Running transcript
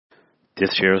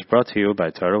This year is brought to you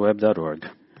by TorahWeb.org.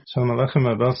 Shalom Aleichem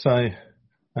Abosai,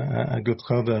 a good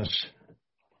Chodesh.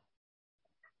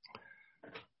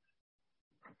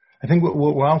 I think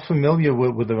we're all familiar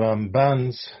with the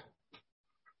Ramban's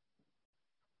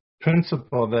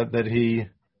principle that he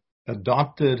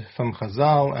adopted from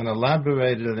Chazal and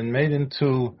elaborated and made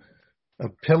into a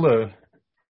pillar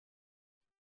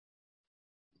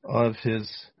of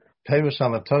his Perush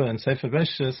al Torah and Sefer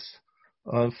Bereshis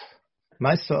of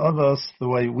Ma'aser Avos. The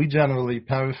way we generally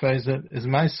paraphrase it is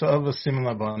Ma'aser Avos Siman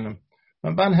Labanim.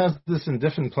 Ramban has this in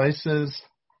different places.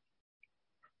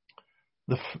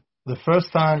 The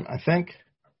first time, I think,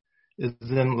 is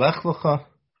in Lech Lecha,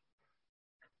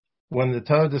 when the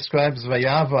Torah describes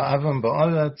Vayava Avam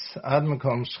Ba'aretz, Ad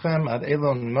Mekom Shechem, Ad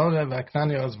Elon More,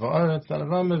 V'Aknani Oz Ba'aretz, that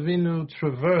Avraham Avinu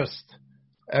traversed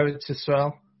Eretz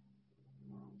Yisrael.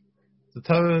 The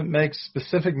Torah makes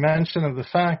specific mention of the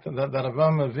fact that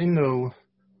Avraham Avinu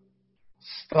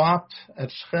stopped at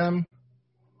Shechem,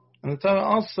 and the Torah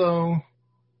also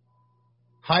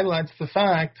highlights the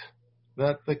fact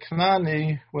that the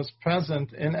Canaani was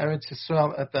present in Eretz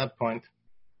Yisrael at that point.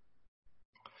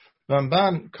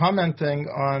 Ramban, commenting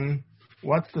on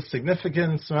what's the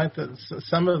significance, right? That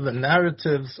some of the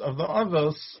narratives of the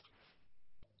Avos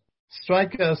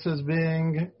strike us as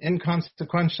being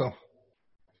inconsequential.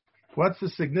 What's the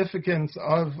significance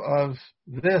of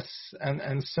this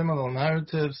and similar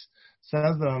narratives?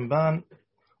 Says the Ramban,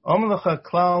 Omlecha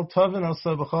klal tovin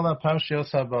also b'chol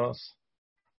ha'parshios habos.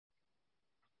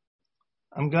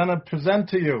 I'm going to present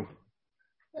to you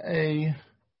a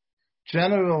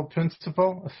general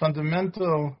principle, a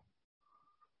fundamental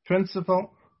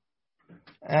principle,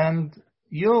 and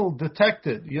you'll detect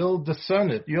it, you'll discern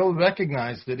it, you'll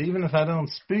recognize it. Even if I don't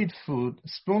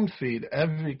spoon feed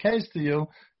every case to you,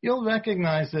 you'll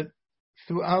recognize it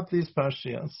throughout these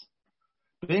parshias.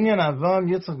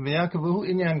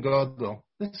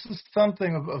 This is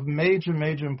something of major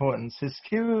importance.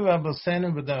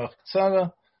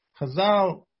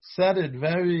 Chazal said it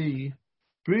very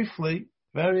briefly,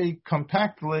 very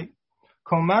compactly.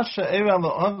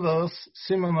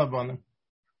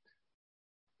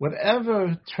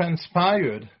 Whatever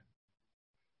transpired,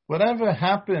 whatever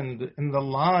happened in the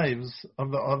lives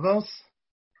of the Avos,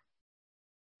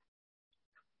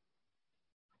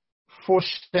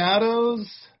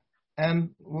 foreshadows,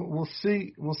 and we'll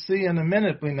see in a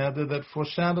minute, we know that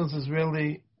foreshadows is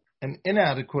really an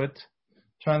inadequate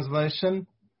translation,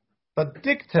 but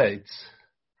dictates,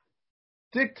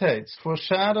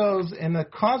 foreshadows in a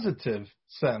causative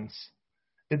sense.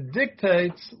 It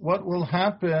dictates what will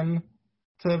happen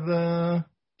to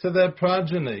their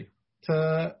progeny,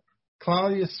 to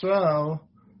Klal Yisrael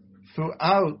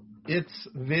throughout its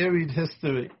varied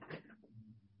history.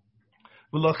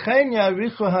 And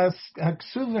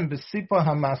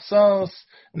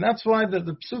that's why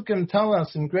the Psukim tell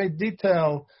us in great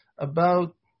detail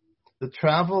about the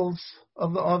travels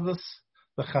of the Avos,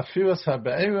 the Chafiras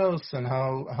HaBe'eros, and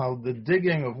how the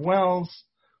digging of wells,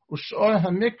 Ushor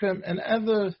HaMikrim, and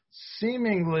other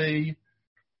seemingly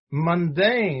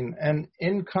mundane and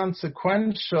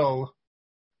inconsequential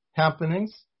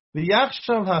happenings. And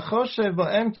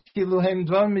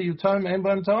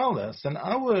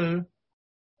our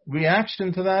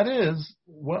reaction to that is,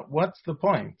 what's the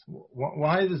point?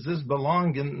 Why does this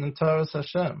belong in Torah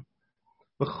Hashem?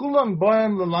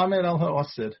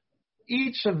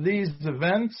 Each of these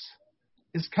events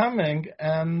is coming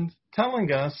and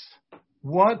telling us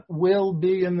what will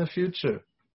be in the future.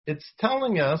 It's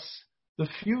telling us the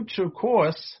future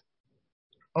course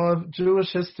of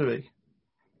Jewish history.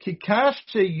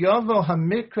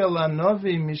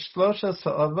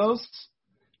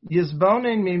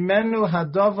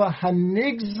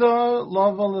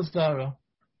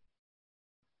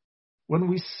 When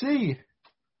we see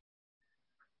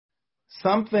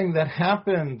something that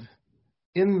happened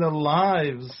in the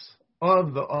lives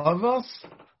of the Avos,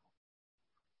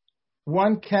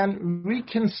 one can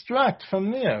reconstruct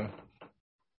from there.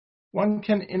 One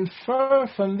can infer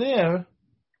from there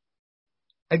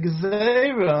a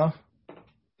gzeira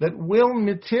that will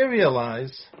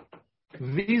materialize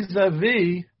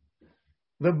vis-a-vis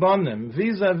the Bonim,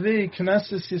 vis-a-vis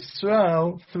Knesset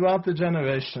Yisrael throughout the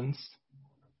generations.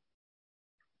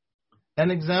 An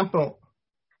example.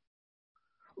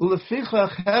 I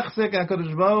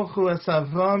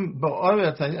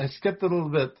skipped a little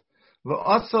bit.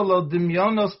 That's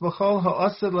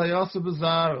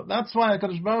why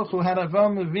HaKadosh Baruch Hu had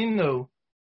Avraham Avinu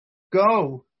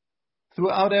go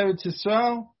throughout Eretz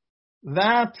Yisrael.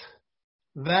 That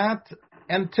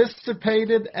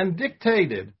anticipated and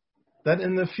dictated that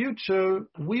in the future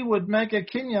we would make a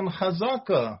kinyan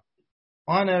chazaka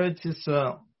on Eretz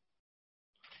Yisrael.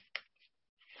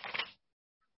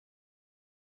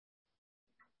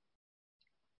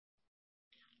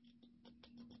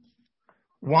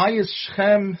 Why is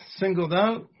Shechem singled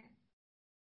out?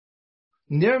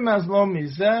 Nirmaz lo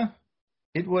mizeh,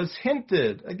 it was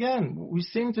hinted. Again, we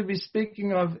seem to be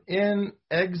speaking of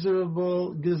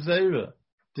inexorable gezerah,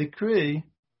 decree.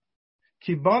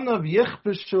 Kibanav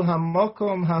yichbeshu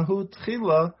hamokom hahu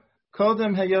tchila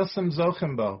kodem hayosem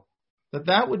zochem bo.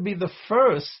 That would be the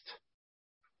first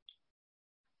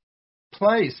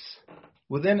place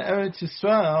within Eretz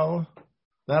Yisrael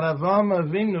that Avraham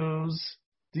Avinu's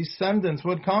descendants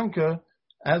would conquer,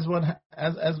 as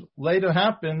later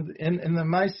happened in the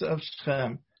Maisa of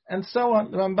Shechem, and so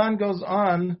on. The Ramban goes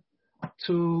on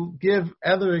to give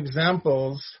other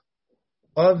examples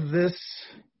of this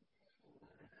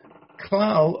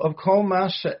klal of kol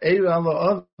masha eira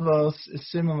lo'avos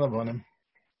isim lavonim.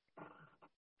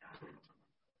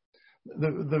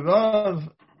 The Rav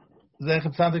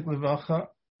Zecher Tzadik Levacha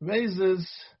raises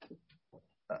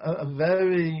a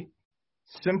very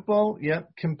simple yet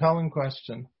compelling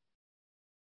question.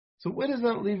 So where does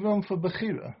that leave room for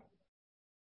Bechira?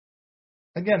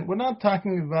 Again, we're not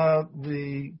talking about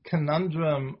the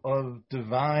conundrum of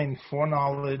divine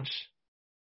foreknowledge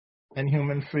and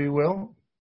human free will.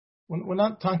 We're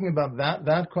not talking about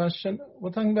that question.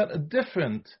 We're talking about a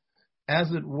different,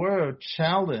 as it were,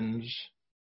 challenge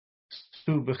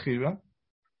to Bechira.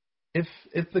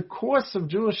 If the course of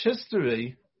Jewish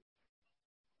history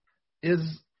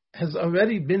has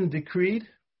already been decreed,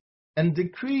 and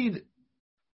decreed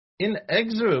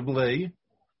inexorably,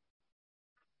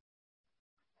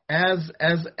 as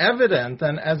evident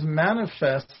and as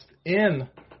manifest in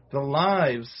the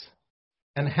lives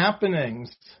and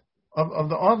happenings of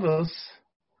the Avos,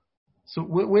 so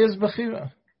where's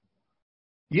Bechira?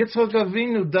 Yitzchak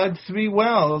Avinu dug 3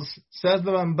 wells, says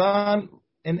the Ramban,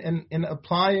 in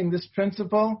applying this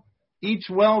principle, each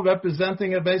well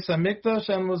representing a Beis HaMikdash,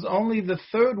 and was only the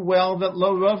 3rd well that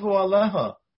lo ravu aleha.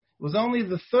 It was only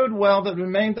the 3rd well that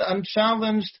remained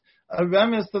unchallenged, a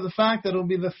remiss to the fact that it will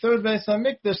be the 3rd Beis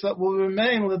HaMikdash that will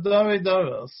remain l'dorei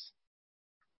doros.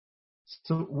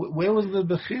 So where was the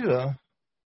Bechira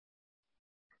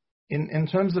in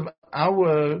terms of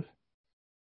our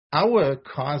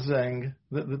causing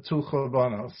the 2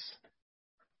 Churbanos?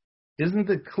 Isn't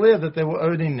it clear that they were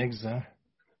already nigzer?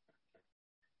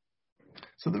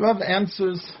 So the Rav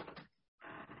answers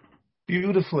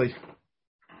beautifully,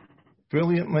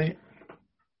 brilliantly.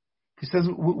 He says,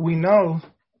 we know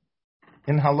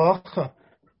in halacha,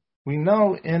 we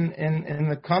know in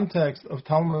the context of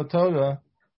Talmud Torah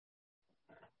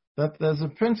that there's a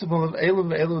principle of Elu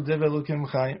ve'elu divrei Elokim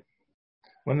chayim.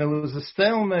 When there was a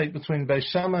stalemate between Beis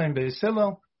Shammai and Beis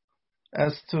Hillel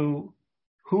as to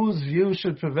whose view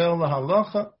should prevail the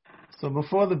halacha, so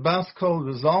before the Bas Kol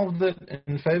resolved it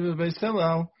in favor of Beis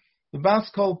Hillel, the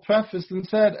Bas Kol prefaced and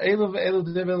said, Elu ve'elu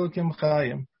divrei Elokim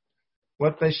chayim.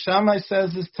 What Beis Shammai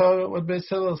says is Torah, what Beis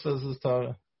Hillel says is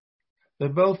Torah. They're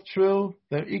both true,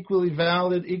 they're equally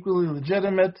valid, equally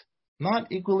legitimate,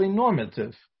 not equally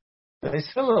normative.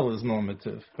 Beis Hillel is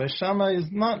normative, Beis Shammai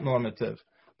is not normative,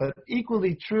 but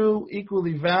equally true,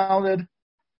 equally valid,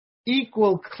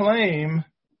 equal claim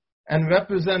and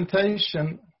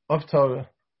representation of Torah.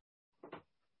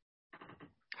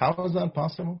 How is that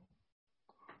possible?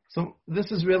 So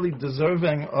this is really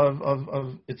deserving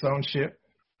of its own share.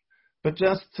 But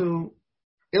just to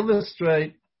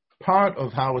illustrate part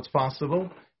of how it's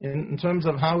possible, in terms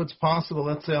of how it's possible,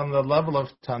 let's say on the level of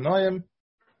Tanoim,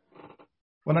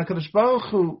 when HaKadosh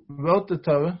Baruch Hu wrote the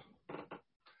Torah,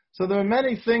 so there are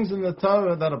many things in the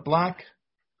Torah that are black,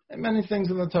 and many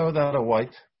things in the Torah that are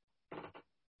white.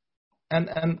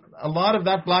 And a lot of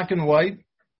that black and white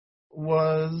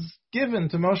was given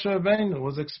to Moshe Rabbeinu,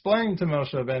 was explained to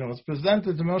Moshe Rabbeinu, was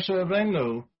presented to Moshe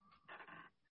Rabbeinu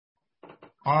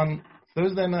on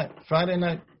Thursday night, Friday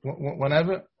night,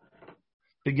 whenever,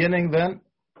 beginning then.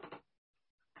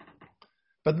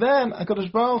 But then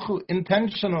HaKadosh Baruch Hu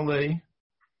intentionally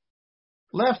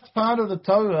left part of the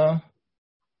Torah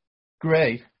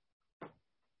gray.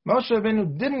 Moshe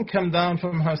Rabbeinu didn't come down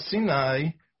from Har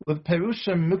Sinai with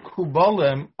Perushim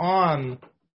Mikubolim on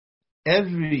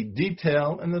every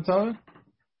detail in the Torah.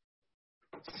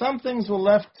 Some things were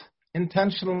left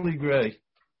intentionally gray.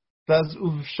 Does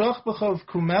Uvshach B'chov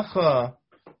Kumecha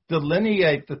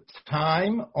delineate the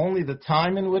time, only the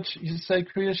time in which you say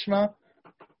Kriya Shema?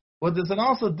 Or does it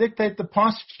also dictate the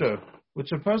posture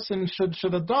which a person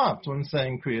should adopt when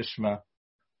saying Kriya Shema?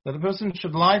 That a person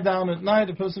should lie down at night,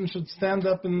 a person should stand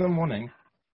up in the morning.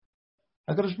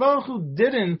 HaKadosh Baruch Hu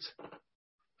didn't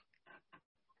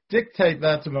dictate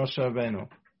that to Moshe Rabbeinu.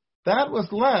 That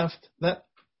was left that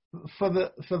for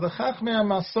the Chachmei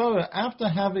HaMasorah, after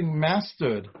having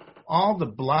mastered all the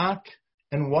black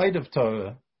and white of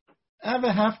Torah,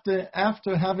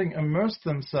 after having immersed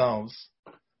themselves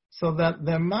so that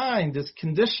their mind is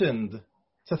conditioned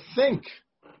to think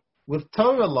with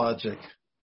Torah logic,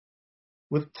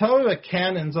 with Torah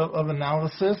canons of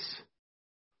analysis,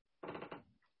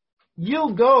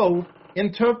 you'll go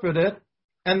interpret it,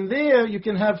 and there you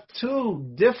can have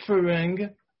two differing,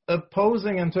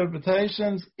 opposing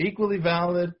interpretations, equally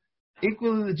valid,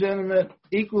 equally legitimate,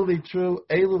 equally true.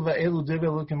 Elu va'elu divrei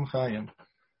Elokim chayim.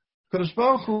 Kadosh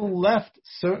Baruch Hu left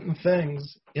certain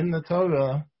things in the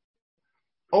Torah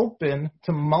open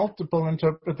to multiple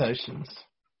interpretations.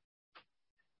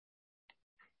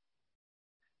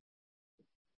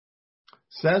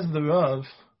 Says the Rav,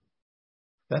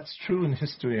 that's true in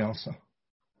history also.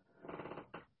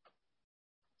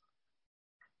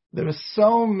 There are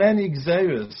so many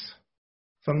gzeiros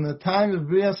from the time of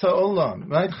Brias HaOlam,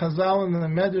 right? Chazal in the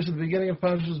Medrash at the beginning of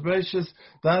Parashas Bereishis,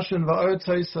 Dashin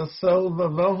va'ortzos hasol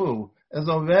vavohu, as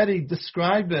already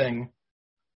describing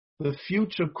the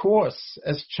future course,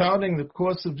 as charting the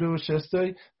course of Jewish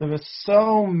history. There are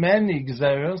so many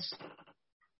gzeiros,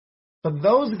 but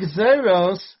those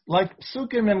gzeiros, like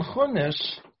Psukim and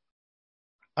Chumash,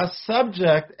 are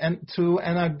subject and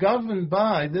are governed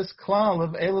by this klal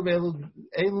of Elu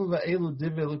va'elu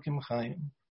divrei Elokim chayim.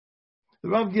 The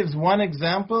Rav gives one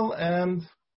example and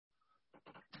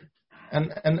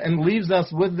leaves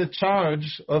us with the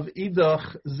charge of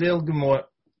Idach Zil Gemor.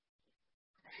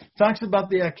 Talks about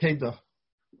the Akedah.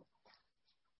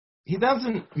 He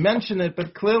doesn't mention it,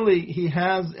 but clearly he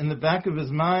has in the back of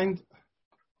his mind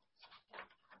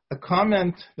a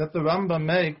comment that the Rambam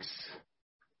makes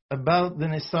about the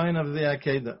Nisayon of the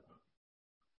Akedah.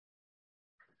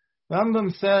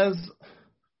 Rambam says,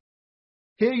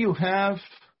 here you have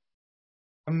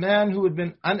a man who had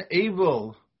been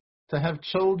unable to have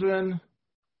children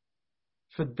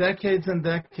for decades and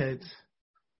decades.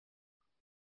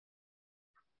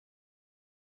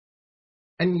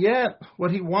 And yet,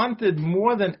 what he wanted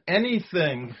more than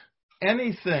anything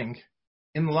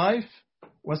in life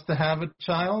was to have a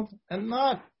child, and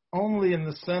not only in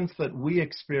the sense that we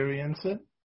experience it,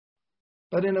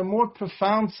 but in a more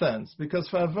profound sense, because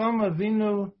for Avraham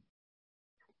Avinu,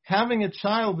 having a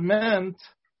child meant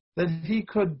that he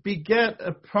could beget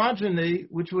a progeny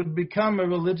which would become a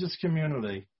religious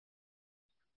community.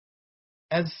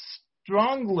 As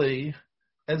strongly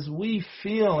as we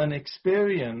feel and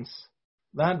experience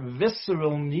that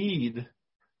visceral need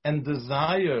and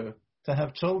desire to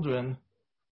have children,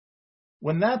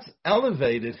 when that's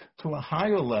elevated to a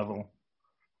higher level,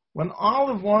 when all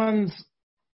of one's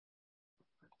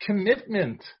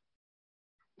commitment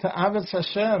to Avos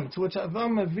Hashem, to which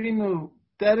Avraham Avinu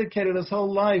dedicated his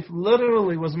whole life,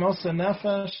 literally was Moser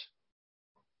Nefesh,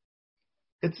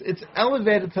 it's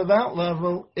elevated to that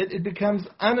level, it becomes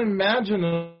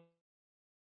unimaginably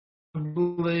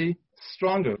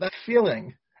stronger, that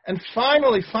feeling. And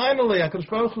finally, HaKadosh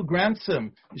Baruch Hu grants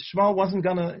him. Yishmael wasn't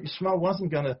gonna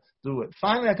do it.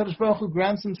 Finally, HaKadosh Baruch Hu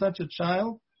grants him such a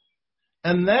child,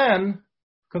 and then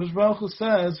HaKadosh Baruch Hu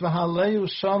says, "V'haleu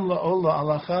sham la'ola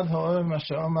alachad ha'orim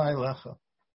asher oma elecha."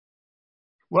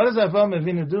 What does Avraham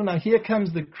Avinu do? Now here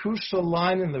comes the crucial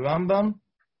line in the Rambam.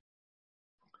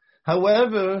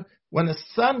 However, when a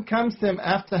son comes to him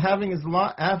after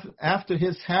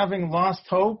his having lost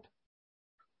hope,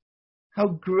 how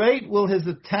great will his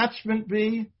attachment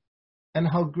be, and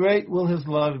how great will his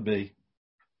love be?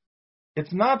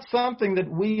 It's not something that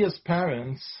we as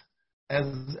parents,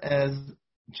 as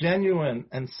genuine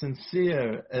and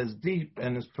sincere, as deep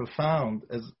and as profound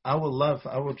as our love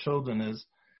for our children is,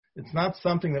 it's not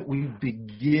something that we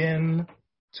begin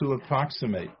to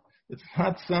approximate. It's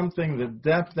not something, the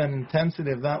depth and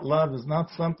intensity of that love is not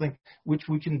something which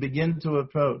we can begin to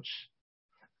approach.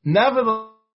 Nevertheless,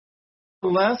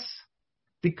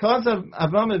 because of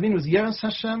Avraham Avinu's Yeras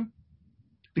Hashem,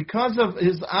 because of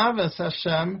his Avos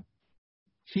Hashem,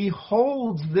 he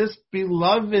holds this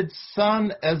beloved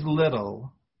son as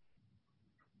little.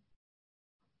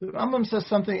 The Rambam says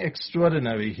something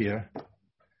extraordinary here.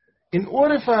 In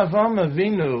order for Avraham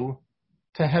Avinu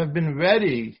to have been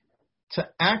ready to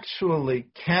actually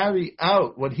carry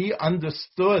out what he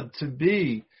understood to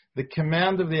be the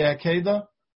command of the Akedah,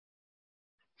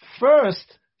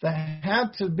 first, there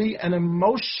had to be an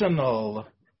emotional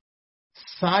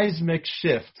seismic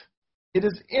shift. It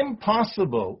is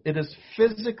impossible, it is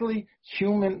physically,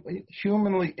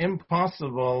 humanly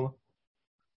impossible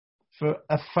for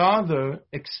a father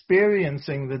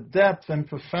experiencing the depth and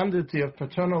profundity of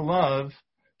paternal love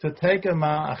to take a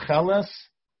ma'acheles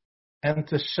and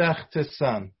to shech his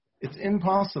son. It's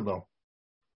impossible.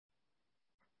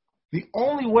 The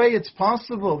only way it's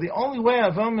possible, the only way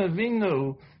Avraham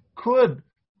Avinu could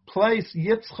place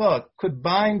Yitzchak, could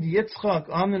bind Yitzchak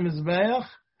on the Mizbeach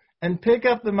and pick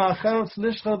up the ma'acheles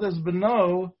lishchat as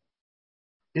beno,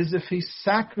 is if he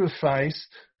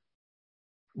sacrificed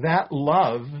that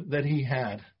love that he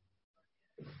had.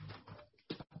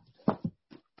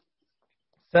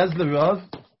 Says the Rav,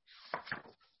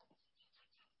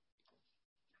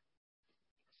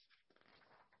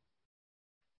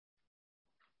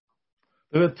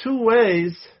 there are two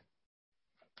ways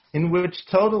in which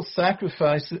total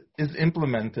sacrifice is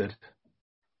implemented: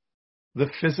 the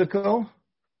physical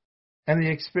and the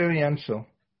experiential.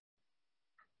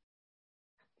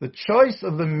 The choice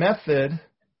of the method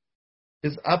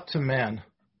is up to man.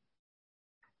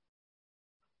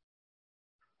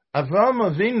 Avraham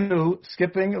Avinu,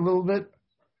 skipping a little bit,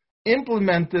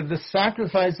 implemented the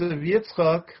sacrifice of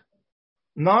Yitzchak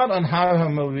not on Har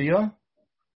HaMoriah,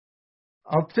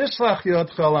 Al Tishlach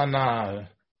Yodcha Lanar,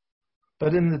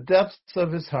 but in the depths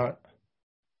of his heart.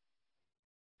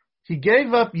 He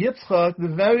gave up Yitzchak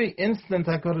the very instant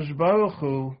HaKadosh Baruch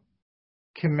Hu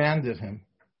commanded him.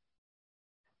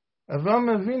 Avraham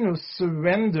Avinu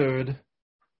surrendered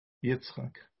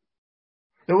Yitzchak.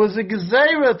 There was a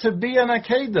gezerah to be an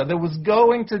Akedah. There was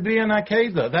going to be an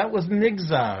Akedah. That was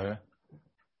Nigzar.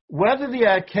 Whether the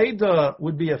Akedah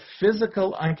would be a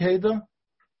physical Akedah,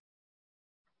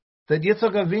 that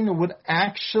Yitzchak Avinu would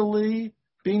actually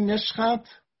be Nishchat,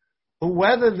 or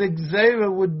whether the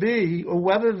gezerah would be, or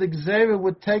whether the gezerah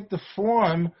would take the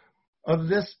form of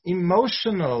this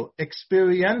emotional,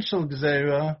 experiential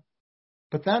gezerah,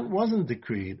 but that wasn't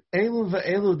decreed. Elu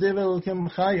ve'elu div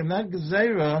elokim chayim. That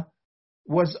gezerah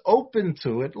was open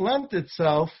to, it lent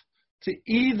itself to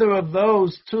either of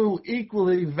those two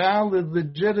equally valid,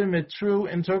 legitimate, true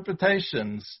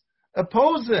interpretations.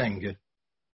 Opposing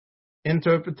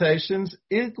interpretations,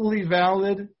 equally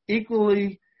valid,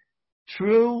 equally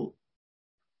true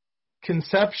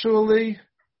conceptually,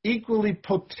 equally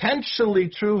potentially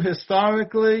true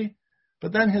historically,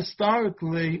 but then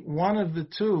historically one of the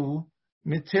two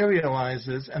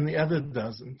materializes and the other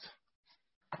doesn't.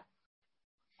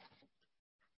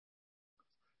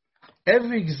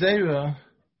 Every gzeira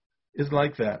is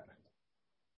like that.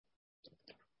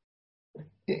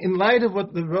 In light of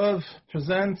what the Rav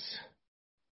presents,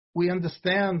 we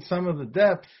understand some of the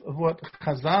depth of what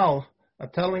Chazal are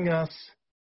telling us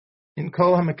in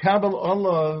Kol HaMekabel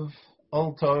Olav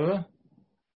Ol Torah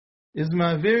is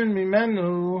Ma'avirin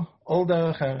Mimenu Ol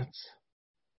Derech Eretz.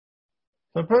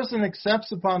 If a person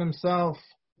accepts upon himself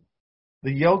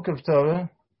the yoke of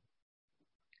Torah,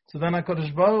 so then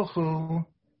HaKadosh Baruch Hu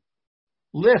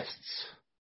lifts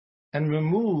and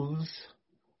removes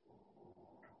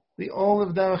the all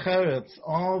of Derech Eretz,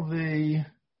 all the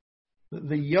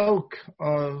yoke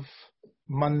of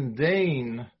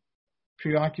mundane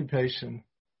preoccupation.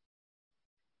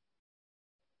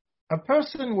 A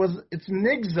person it's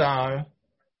nigzar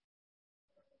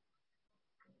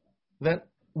that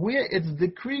it's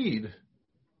decreed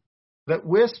that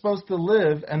we're supposed to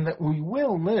live and that we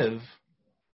will live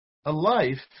a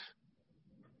life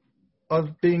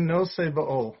of being nosei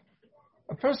ba'ol.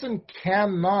 A person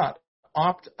cannot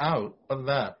opt out of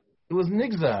that. It was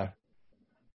nigzar.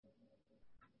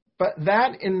 But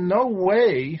that in no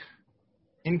way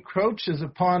encroaches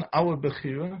upon our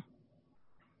bechira,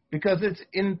 because it's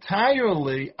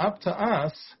entirely up to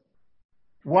us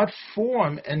what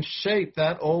form and shape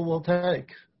that all will take.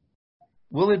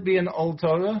 Will it be an old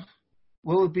Torah?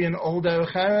 Will it be an old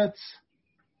Derech Eretz?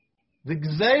 The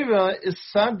Gzeira is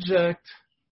subject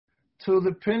to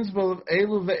the principle of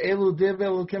Elu ve'elu div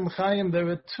elokim chayim. There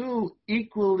are two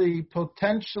equally,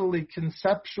 potentially,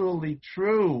 conceptually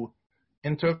true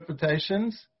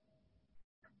interpretations.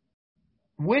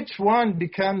 Which one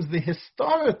becomes the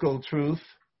historical truth?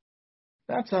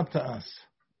 That's up to us.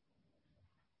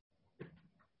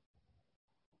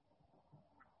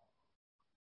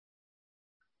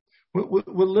 We're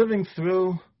living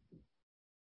through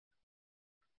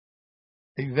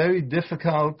a very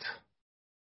difficult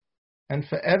and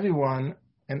for everyone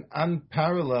an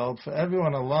unparalleled, for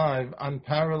everyone alive,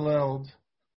 unparalleled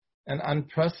and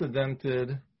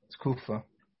unprecedented tkufa.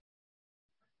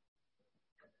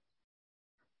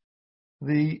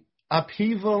 The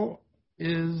upheaval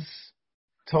is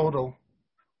total.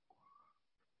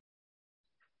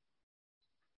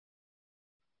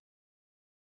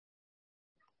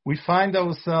 We find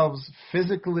ourselves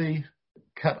physically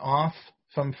cut off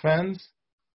from friends,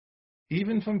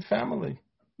 even from family,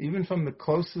 even from the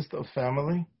closest of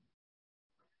family.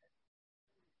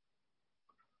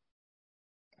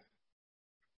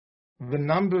 the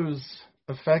numbers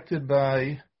affected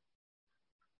by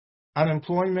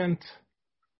unemployment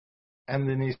and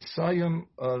the nisayim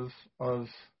of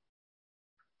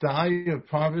dire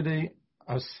poverty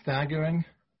are staggering,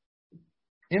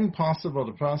 impossible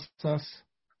to process,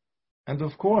 and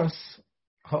of course,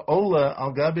 ha'ola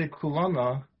al gabe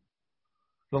kulana,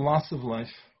 the loss of life.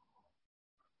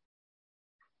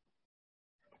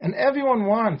 And everyone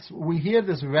wants, we hear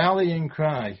this rallying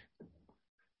cry.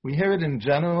 We hear it in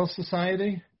general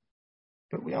society,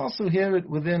 but we also hear it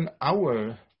within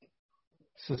our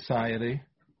society.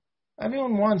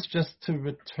 Everyone wants just to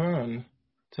return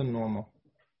to normal.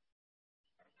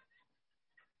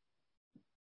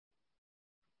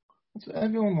 That's what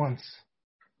everyone wants,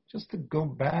 just to go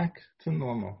back to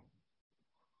normal.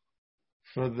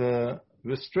 For the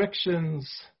restrictions,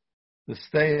 the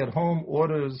stay-at-home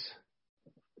orders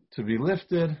to be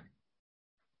lifted,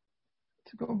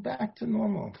 to go back to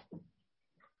normal,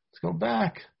 to go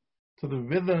back to the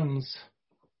rhythms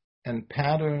and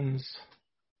patterns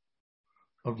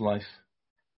of life.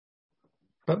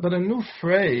 But a new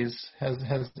phrase has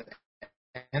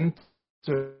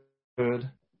entered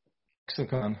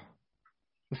lexicon.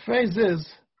 The phrase is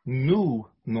new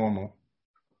normal.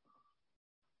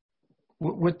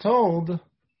 We're told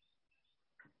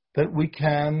that we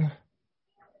can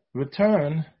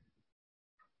return,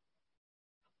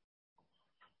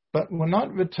 but we're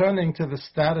not returning to the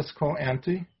status quo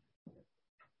ante.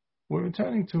 We're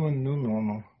returning to a new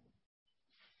normal.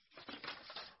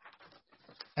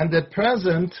 And at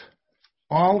present,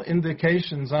 all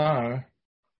indications are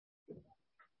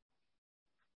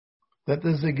that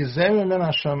there's a gezerah min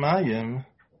hashamayim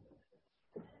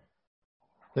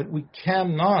that we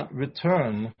cannot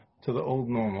return to the old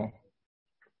normal.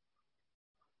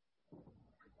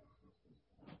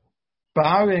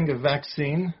 Barring a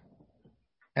vaccine,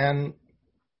 and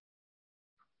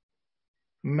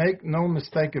make no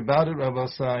mistake about it, Rabbi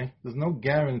say, there's no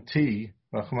guarantee,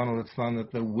 Rahman al-Islam,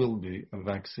 that there will be a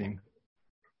vaccine.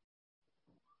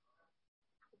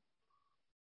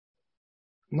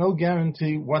 No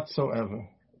guarantee whatsoever.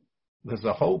 There's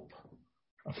a hope,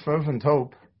 a fervent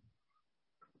hope,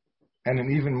 and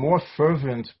an even more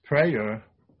fervent prayer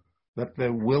that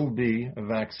there will be a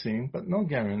vaccine, but no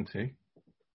guarantee.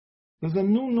 There's a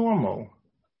new normal.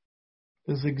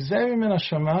 There's a gezerah min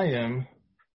hashamayim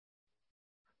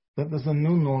that there's a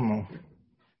new normal.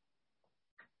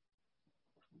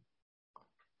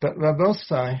 But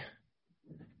Rabbosai,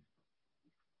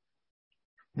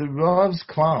 the Rav's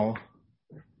klal,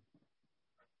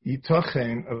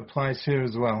 Yitochen, applies here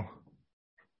as well.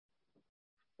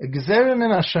 A gezerah min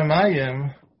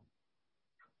hashamayim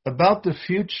about the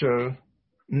future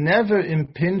never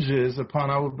impinges upon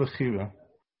our bechira.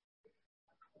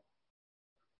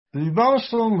 The Rebbe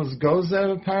Shalom was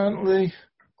gozer, apparently.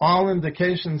 All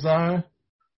indications are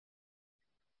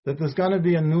that there's going to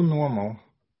be a new normal.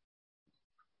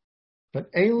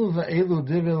 But elu va'elu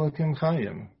div elokim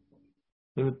chayim.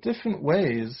 There are different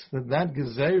ways that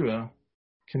gezerah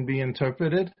can be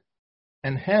interpreted,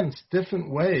 and hence different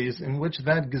ways in which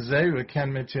that gezerah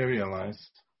can materialize.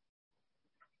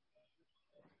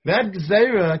 That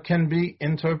gezerah can be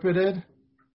interpreted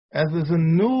as there's a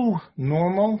new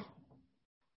normal.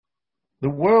 The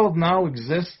world now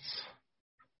exists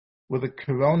with a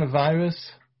coronavirus,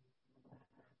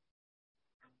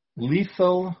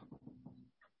 lethal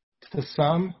to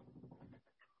some,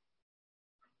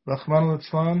 Rahman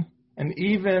al-Islam, and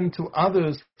even to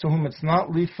others to whom it's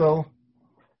not lethal.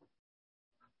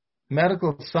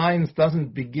 Medical science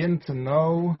doesn't begin to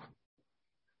know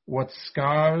what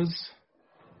scars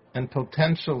and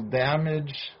potential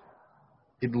damage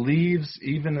it leaves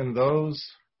even in those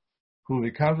who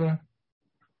recover.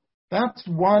 That's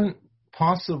one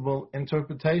possible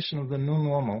interpretation of the new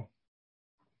normal.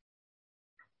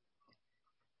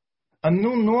 A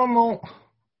new normal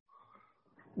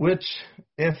which,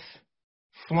 if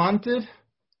flaunted,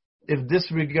 if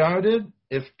disregarded,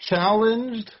 if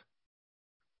challenged,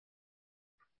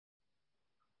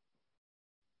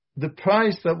 the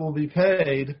price that will be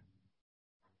paid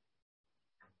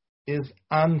is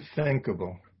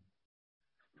unthinkable.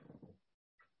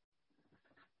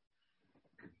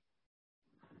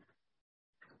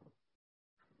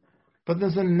 But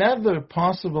there's another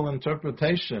possible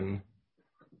interpretation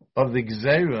of the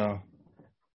gezerah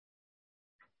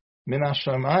min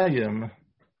hashamayim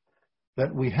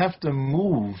that we have to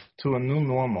move to a new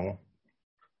normal.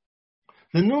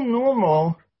 The new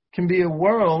normal can be a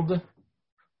world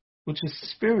which is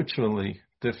spiritually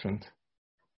different.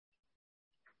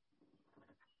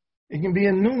 It can be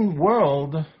a new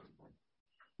world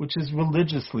which is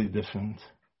religiously different.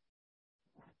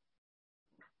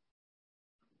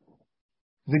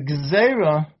 The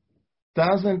Gezerah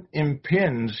doesn't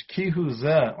impinge kihu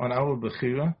zeh on our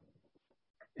Bechira.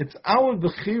 It's our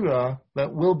Bechira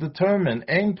that will determine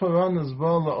Ein Poronas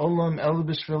Bo La'olam El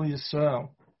B'Shvil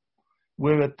Yisrael.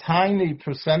 We're a tiny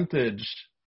percentage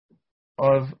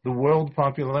of the world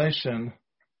population,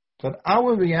 but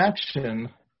our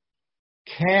reaction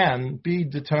can be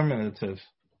determinative.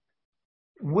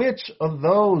 Which of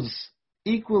those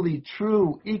equally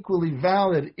true, equally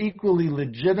valid, equally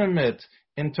legitimate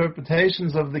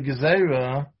interpretations of the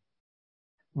Gezerah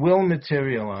will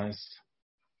materialize?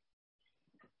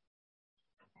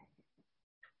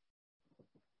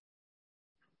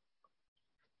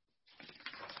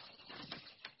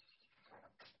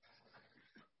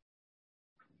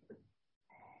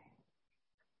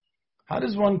 How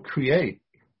does one create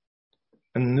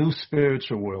a new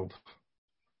spiritual world?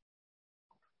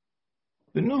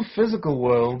 The new physical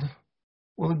world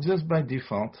will exist by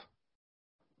default.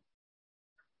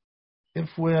 If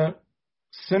we're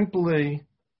simply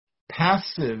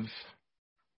passive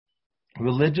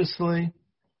religiously,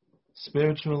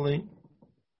 spiritually,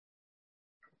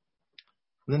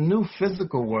 the new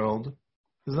physical world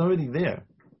is already there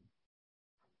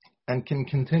and can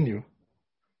continue.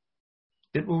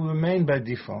 It will remain by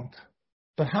default.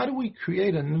 But how do we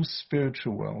create a new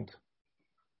spiritual world?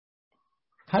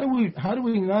 How do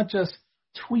we not just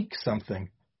tweak something?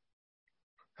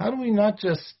 How do we not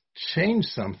just change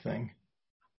something?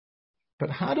 But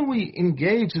how do we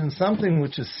engage in something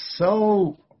which is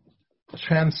so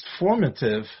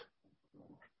transformative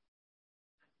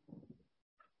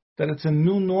that it's a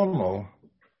new normal?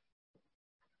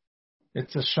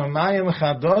 It's a Shamayim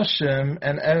Chadoshim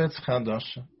and Eretz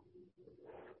Chadoshim.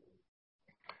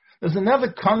 There's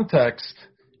another context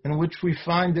in which we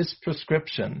find this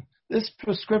prescription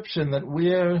that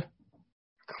we're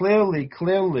clearly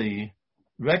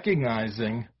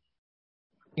recognizing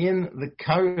in the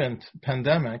current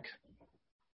pandemic,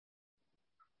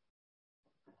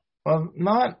 of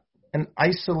not an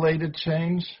isolated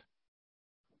change,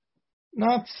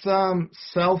 not some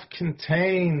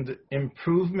self-contained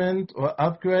improvement or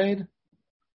upgrade,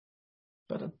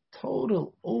 but a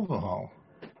total overhaul,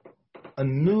 a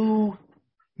new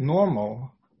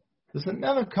normal. There's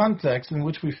another context in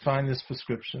which we find this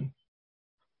prescription.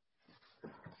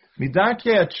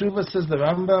 Midarkei Atshuva, says the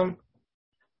Rambam,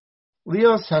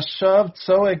 Lios hashav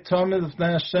tzoek tomid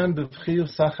v'nei Hashem b'v'chiyuv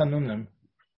sachanunim.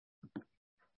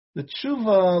 The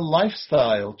tshuva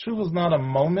lifestyle. Tshuva is not a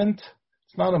moment.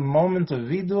 It's not a moment of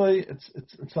vidui.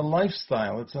 It's a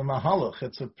lifestyle. It's a mahalach.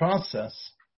 It's a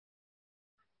process.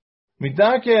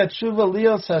 Midarkei Atshuva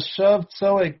lios hashav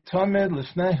tzoek tomid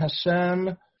l'fnei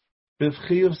Hashem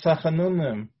b'v'chiyuv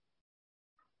sachanunim.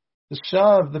 The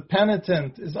shav, the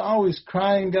penitent, is always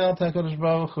crying out to HaKadosh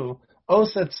Baruch Hu.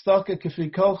 Oset staka kifi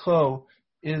kolcho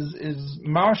is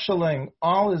marshalling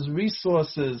all his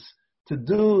resources to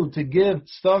give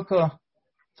tzedakah.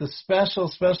 It's a special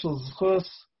zchus.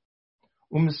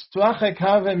 U'mistrachek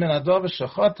have min adov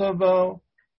shechoto bo,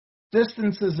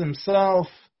 distances himself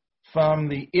from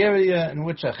the area in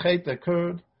which a chet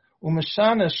occurred.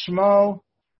 U'mishana shmo,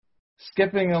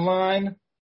 skipping a line,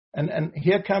 and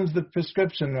here comes the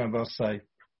prescription, Rabbi say.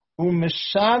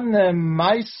 Umeshane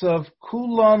maisav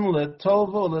kulon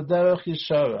letova lederech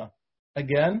yishara.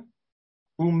 Again,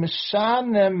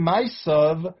 umeshane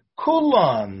maisav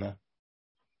kulon.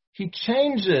 He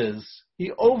changes,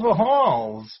 he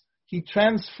overhauls, he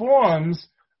transforms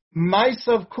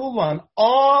maisav kulon,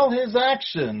 all his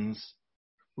actions,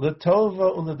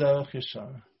 letova lederech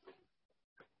yishara.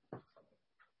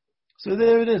 So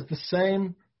there it is, the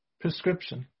same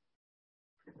prescription.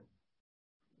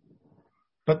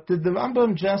 But did the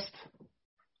Rambam just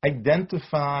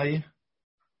identify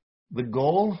the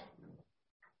goal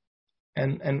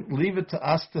and leave it to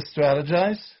us to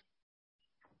strategize?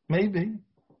 Maybe.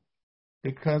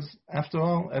 Because after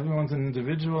all, everyone's an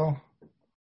individual.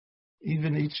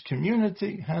 Even each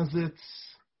community has its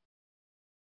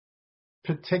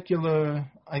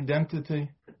particular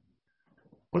identity.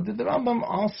 But did the Rambam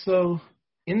also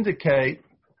indicate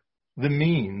the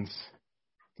means?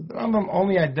 Did the Rambam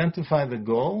only identify the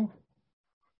goal,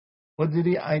 or did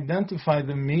he identify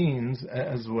the means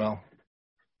as well?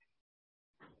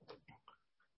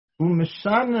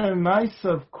 Umeshana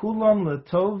ma'asav kulam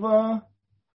letova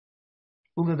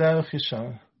u'lederech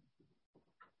yishara.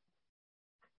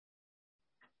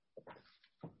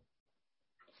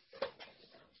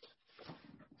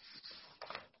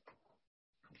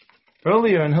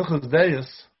 Earlier in Hilchos Deis,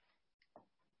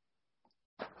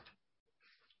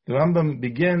 the Rambam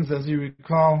begins, as you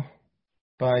recall,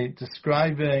 by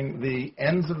describing the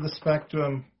ends of the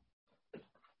spectrum,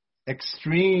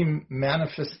 extreme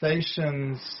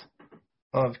manifestations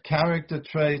of character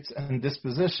traits and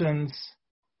dispositions,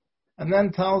 and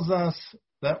then tells us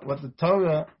that what the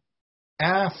Torah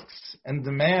asks and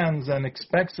demands and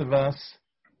expects of us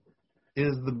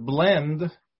is the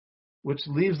blend which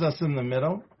leaves us in the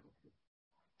middle.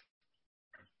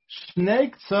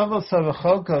 The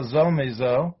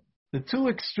two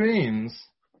extremes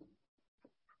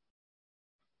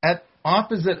at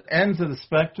opposite ends of the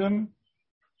spectrum,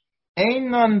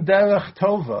 einon derech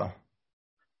tova.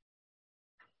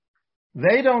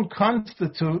 They don't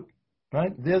constitute,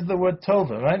 right? There's the word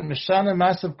tova, right? Mishana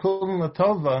masav kulin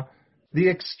latova. The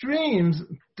extremes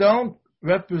don't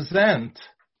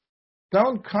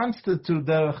constitute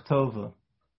derech tova.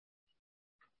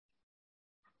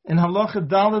 In Halacha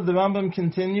Daled, the Rambam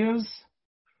continues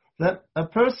that a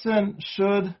person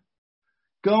should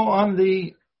go on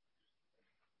the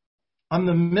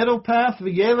middle path,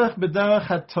 v'yelech b'derech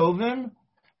hatovim,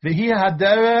 v'hi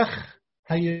haderech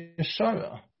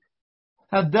hayeshara.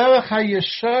 Haderech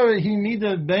hayeshara hi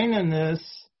mida beinenis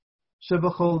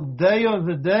shebachol deya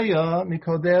v'deya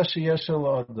mikodea sheyesh el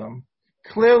adam.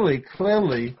 Clearly,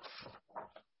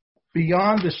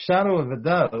 beyond the shadow of a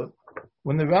doubt,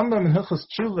 when the Rambam in Hilchos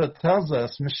Tshuva tells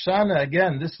us, Mishana,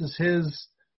 again, this is his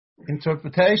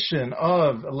interpretation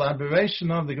of,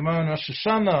 elaboration of the Gemara in Rosh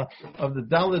Hashanah, of the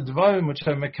Daled Dvarim, which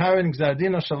are Mekarin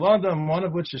Gzardino Shaladam, one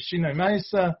of which is Shinoi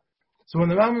Maisa. So when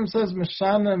the Rambam says,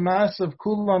 Mishana Masav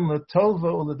Kulam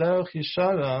Latova U'Lederech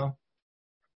Yeshara,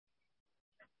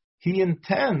 he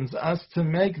intends us to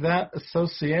make that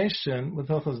association with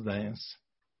Hilchos Deis.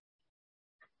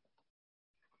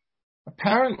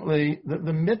 Apparently,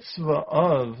 the mitzvah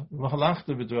of V'halachta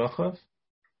b'drachav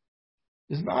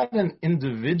is not an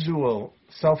individual,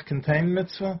 self-contained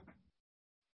mitzvah,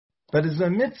 but is a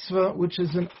mitzvah which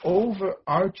is an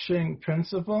overarching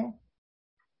principle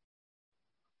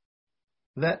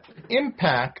that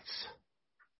impacts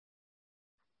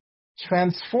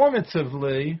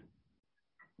transformatively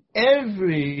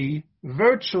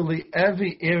virtually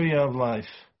every area of life.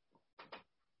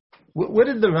 Where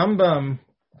did the Rambam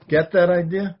get that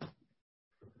idea?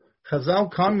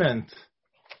 Chazal comment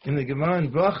in the Gemara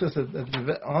in Brachos,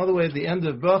 all the way at the end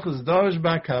of Brachos, Dorish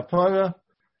Bar Kapara,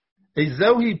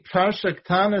 Ezohi Parsha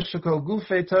Ktana Shekol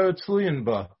Gufei Torah Tluyin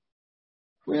Ba.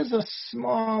 Where's a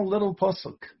small little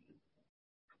pasuk?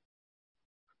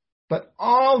 But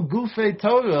all Gufei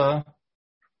Torah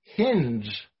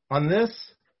hinge on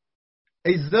this.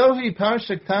 Ezohi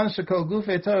Parsha Ktana Shekol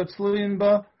Gufei Torah Tluyin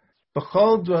Ba,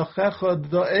 B'chol Dvachecha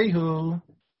Do'ehu,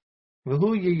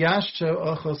 V'hu Yiyasher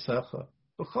Ochosecha.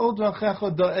 B'chol Dvachecha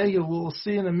Do'ehu, we'll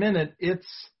see in a minute its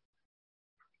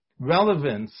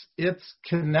relevance, its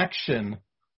connection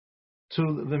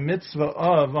to the mitzvah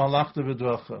of Halachta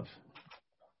B'Drachav.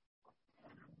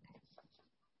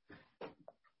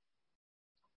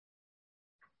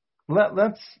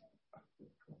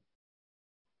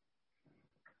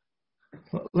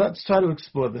 Let's try to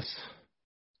explore this.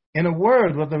 In a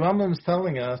word, what the Rambam is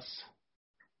telling us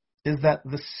is that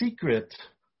the secret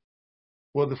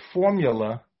or the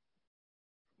formula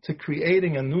to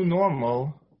creating a new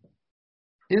normal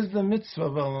is the mitzvah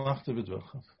of Halachta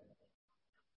B'Drachav.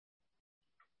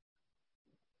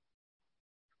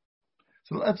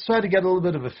 So let's try to get a little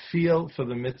bit of a feel for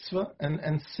the mitzvah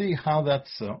and see how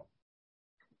that's so.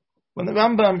 When the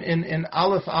Rambam in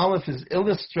Aleph is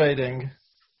illustrating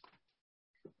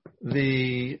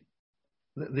the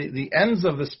ends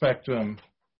of the spectrum,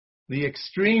 the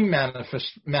extreme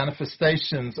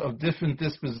manifestations of different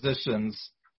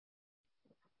dispositions.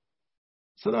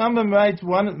 So the Rambam writes, the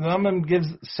Rambam gives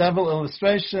several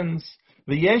illustrations.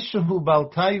 V'yeshahu bal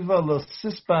taiva lo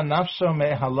sispa nafsho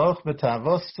me'haloch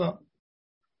v'tavosta.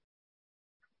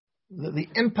 The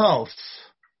impulse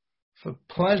for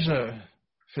pleasure,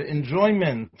 for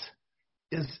enjoyment,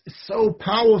 is so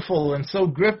powerful and so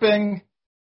gripping.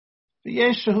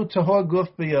 V'yeshahu tahor guf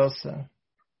b'yoser.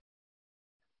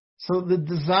 So the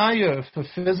desire for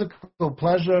physical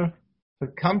pleasure, for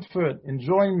comfort,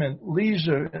 enjoyment,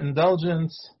 leisure,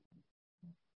 indulgence,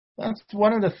 that's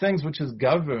one of the things which is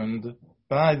governed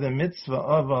by the mitzvah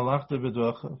of Halachta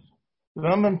B'Drachav. The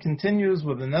Rambam continues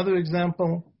with another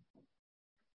example.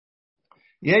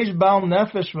 Yesh bal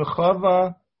nefesh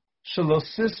v'chava shelo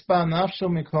sispa nafsho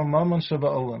mikol mamon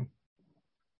sheba'olam.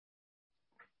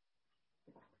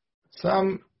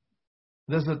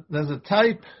 There's a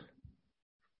type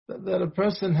that a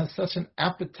person has such an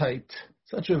appetite,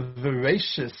 such a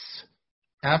voracious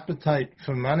appetite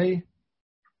for money,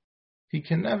 he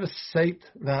can never sate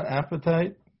that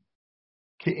appetite.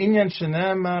 Ke'inyan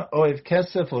shenema oev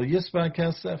kesef or yisbar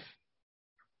kesef.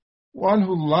 One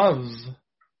who loves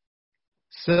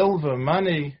silver,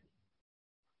 money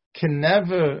can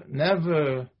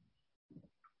never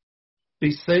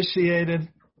be satiated.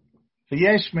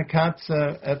 V'yesh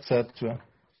mekatzer, etc.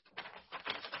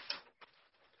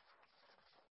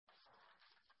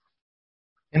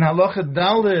 In Halacha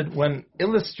Daled, when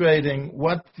illustrating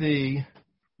what the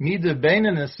Midah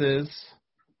Beinonus is,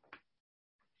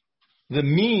 the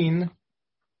mean,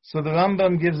 so the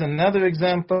Rambam gives another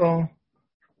example.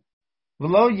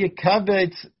 V'lo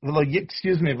yikbotz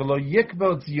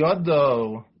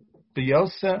yodo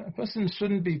b'yoser. A person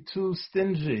shouldn't be too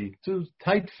stingy, too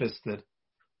tight-fisted.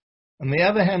 On the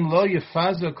other hand, lo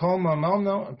yifazer kol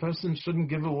mamono. A person shouldn't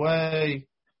give away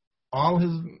all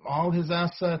his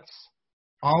assets,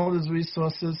 all his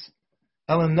resources.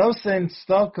 Ela nosein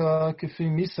tzedakah kefi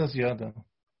misas yodo.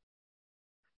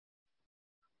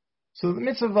 So the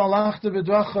mitzvah of Alachta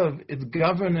B'Drachav, it's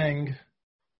governing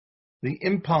the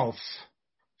impulse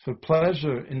for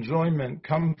pleasure, enjoyment,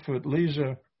 comfort,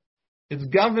 leisure. It's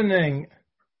governing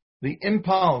the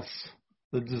impulse,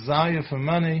 the desire for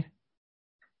money.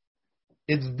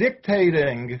 It's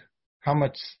dictating how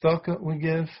much tzedakah we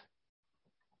give.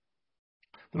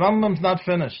 The Rambam's not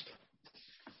finished.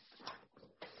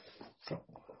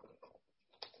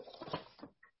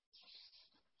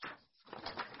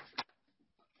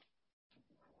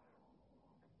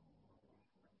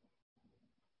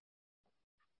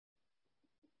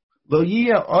 Lo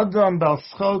yiyeh adam bal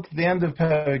schok, the end of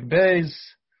Perek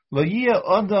Beis. Lo yiyeh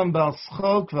adam bal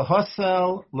schok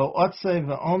v'hosel, lo otze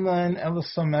v'onain elo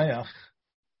sameach.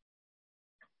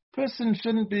 Person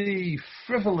shouldn't be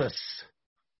frivolous,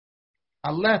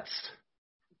 alet.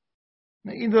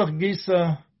 Me'idoch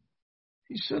gisa,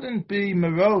 he shouldn't be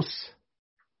morose,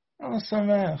 elo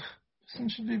sameach. Person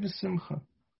should be b'simcha.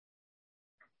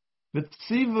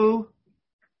 V'tzivu,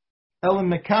 elo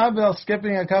mekabel,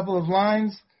 skipping a couple of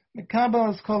lines,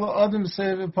 Mekabel is called Adam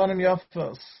Sev upon him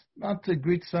Yafos, not to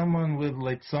greet someone with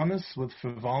leitzonis, with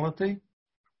frivolity,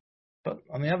 but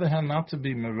on the other hand, not to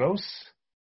be morose.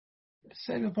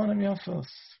 Sev upon him Yafos,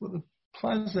 with a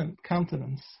pleasant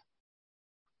countenance.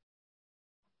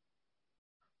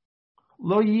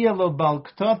 Lo yiyeh lo bal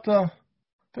ktata,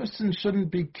 person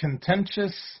shouldn't be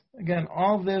contentious. Again,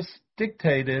 all this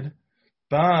dictated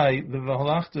by the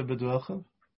V'halachta B'Drachav.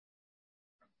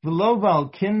 V'lo bal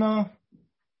kinna,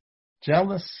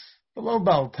 jealous, below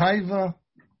Baal Taiva,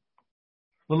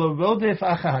 below Rodef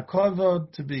Acha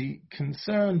HaKavod, to be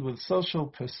concerned with social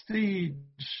prestige,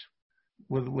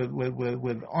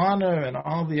 with honor and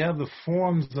all the other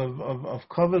forms of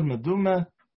Kavod Meduma.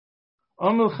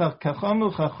 Omu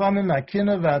Kachamu Chachamim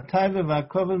Akina VaTaiva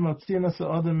VaKavod Motzina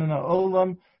Se'odem Min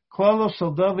HaOlam Kolo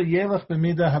Shel Davar Yelech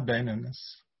B'Midah HaBeinonus.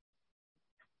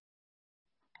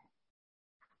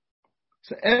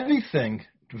 So everything,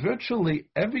 virtually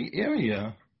every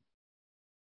area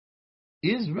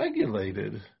is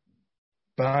regulated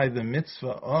by the mitzvah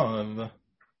of the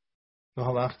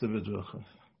Halachta B'Drachav.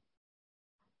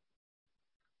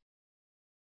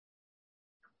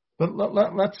 But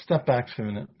let's step back for a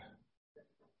minute.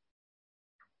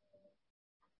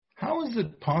 How is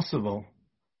it possible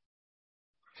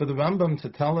for the Rambam to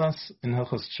tell us in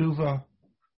Hilchos Tshuva,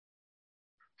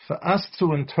 for us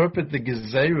to interpret the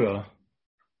Gezerah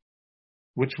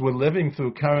which we're living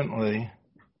through currently,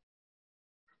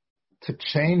 to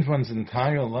change one's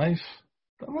entire life?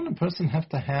 Doesn't a person have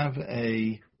to have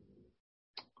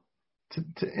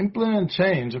to implement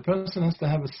change, a person has to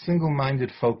have a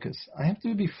single-minded focus. I have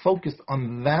to be focused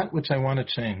on that which I want to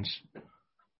change.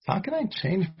 How can I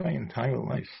change my entire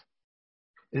life?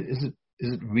 Is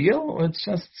it real, or it's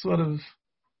just sort of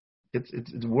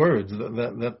it's words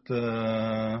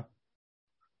that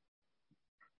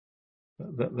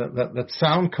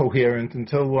sound coherent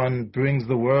until one brings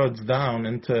the words down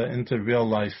into real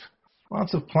life.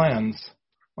 Lots of plans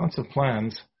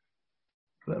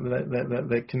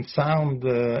that can sound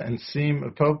and seem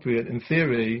appropriate in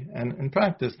theory, and in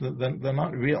practice they're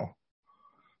not real.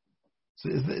 So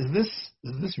is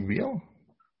this real?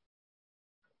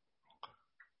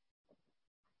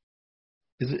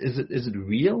 Is it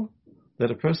real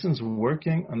that a person's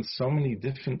working on so many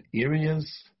different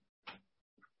areas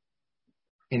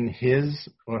in his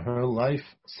or her life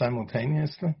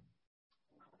simultaneously?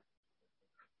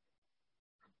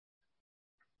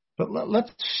 But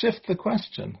let's shift the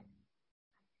question.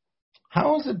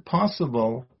 How is it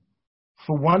possible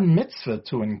for one mitzvah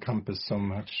to encompass so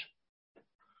much?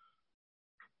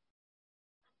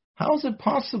 How is it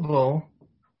possible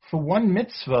for one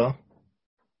mitzvah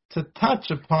to touch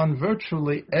upon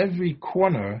virtually every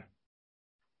corner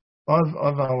of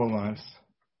our lives?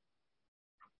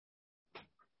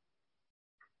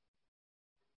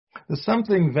 There's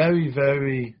something very,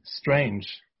 very strange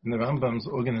in the Rambam's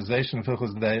organization of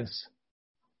Hilchos Deis.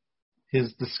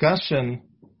 His discussion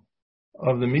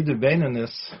of the Midah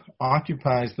Beinonus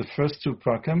occupies the first two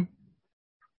prakim,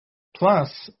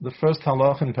 plus the first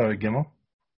halach in Perek Gimel.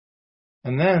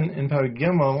 And then in Perek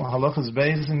Gimel, halachas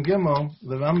Beis and Gimel,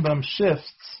 the Rambam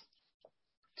shifts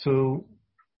to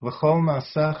V'chol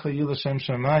ma'asecha yi l'shem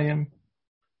shamayim,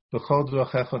 v'chol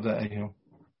d'rochecha da'eyu.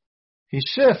 He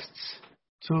shifts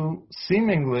to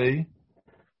seemingly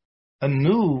a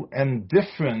new and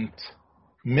different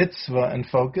mitzvah and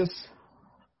focus,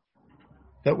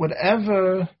 that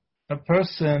whatever a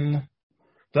person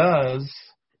does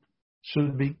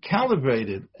should be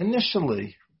calibrated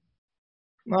initially,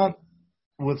 not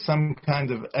with some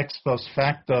kind of ex post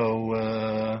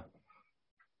facto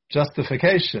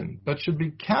justification, but should be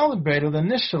calibrated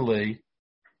initially.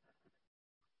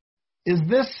 Is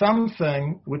this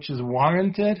something which is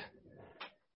warranted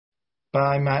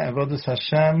by my avodas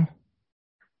Hashem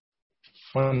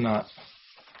or not?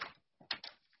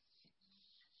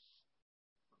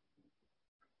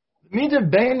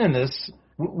 Midah Beinonus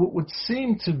would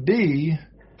seem to be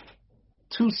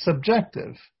too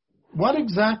subjective. What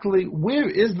exactly, where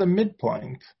is the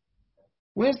midpoint?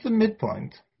 Where's the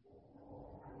midpoint?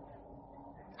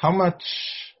 How much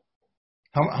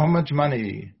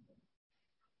money?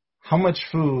 How much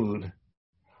food?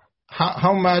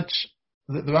 How much,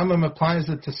 the Rambam applies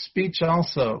it to speech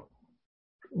also.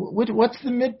 What's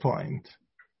the midpoint?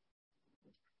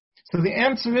 So the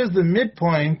answer is the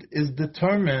midpoint is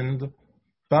determined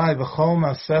by V'chol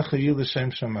ma'asecha yi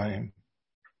l'shem shamayim.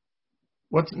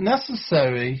 What's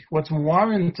necessary, what's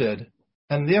warranted,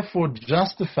 and therefore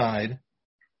justified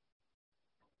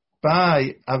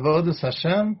by avodas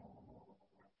Hashem,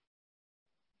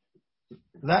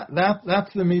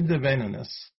 that's the Midah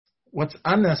Beinonus. What's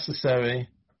unnecessary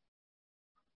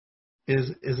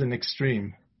is an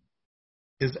extreme,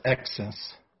 is excess.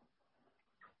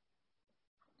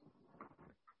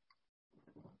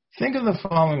 Think of the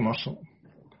following mashal.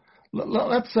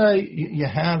 Let's say you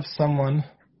have someone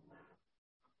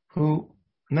who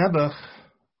Nebuch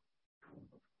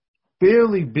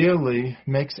barely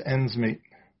makes ends meet.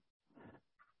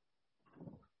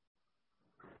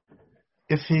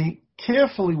 If he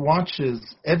carefully watches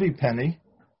every penny,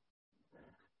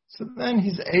 so then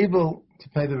he's able to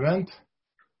pay the rent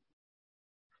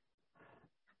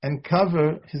and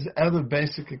cover his other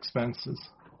basic expenses.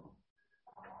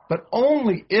 But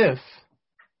only if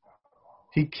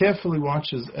he carefully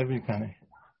watches every penny.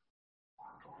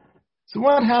 So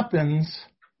what happens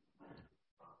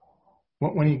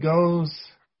when he goes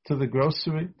to the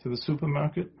grocery, to the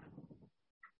supermarket?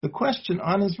 The question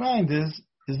on his mind is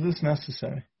this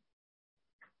necessary?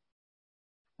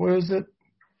 Or is it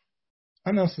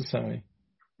unnecessary?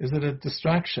 Is it a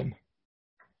distraction?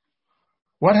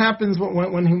 What happens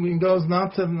when he goes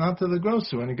not to the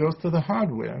grocery, when he goes to the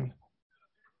hardware?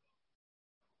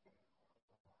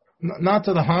 Not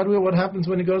to the hardware, what happens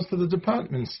when he goes to the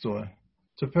department store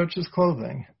to purchase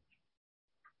clothing?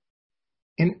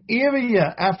 In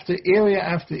area after area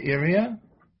after area,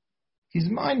 he's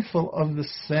mindful of the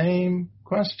same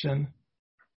question.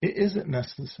 Is it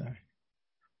necessary?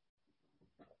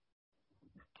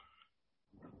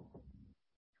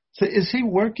 So is he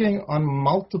working on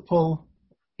multiple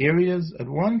areas at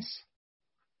once?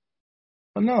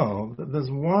 Well, no, there's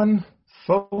one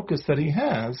focus that he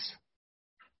has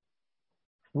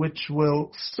which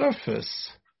will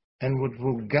surface and which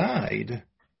will guide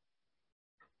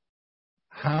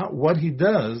what he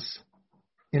does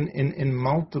in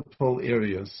multiple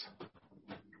areas.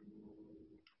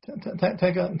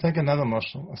 Take another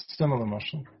mashal, a similar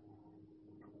mashal.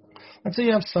 Let's say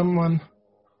you have someone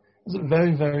who's a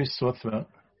very, very sore throat.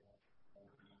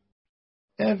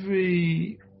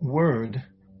 Every word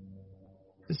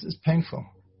is painful.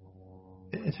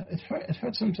 It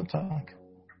hurts him to talk.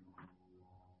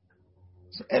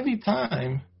 So every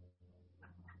time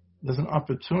there's an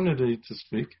opportunity to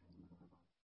speak,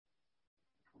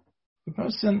 the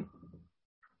person,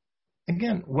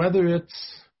 again, whether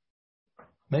it's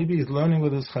maybe he's learning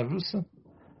with his chavrusa,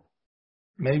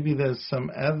 maybe there's some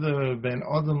other ben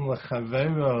adam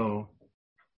lechavero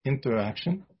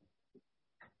interaction,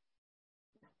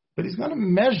 but he's going to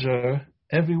measure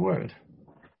every word.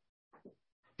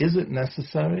 Is it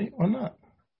necessary or not?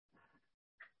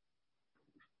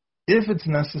 If it's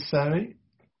necessary,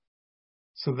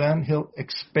 so then he'll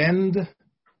expend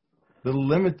the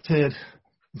limited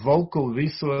vocal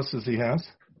resources he has,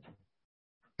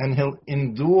 and he'll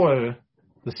endure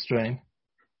the strain.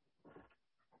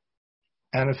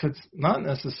 And if it's not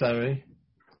necessary,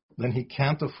 then he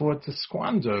can't afford to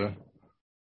squander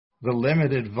the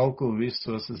limited vocal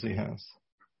resources he has.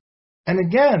 And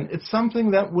again, it's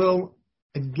something that will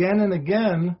again and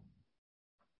again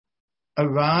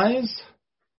arise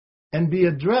and be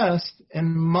addressed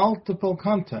in multiple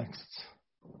contexts.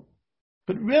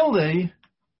 But really,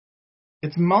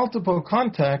 it's multiple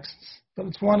contexts, but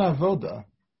it's one avoda.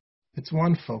 It's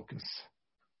one focus.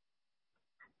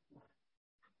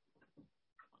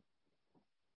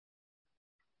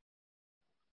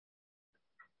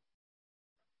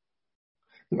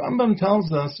 The Rambam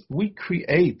tells us we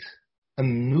create a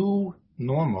new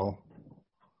normal.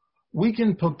 We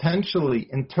can potentially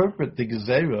interpret the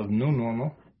gezerah of new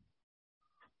normal.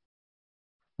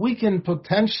 We can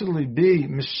potentially be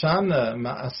mishana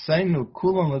ma'aseinu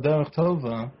kulam l'derech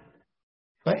tova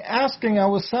by asking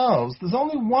ourselves. There's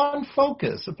only one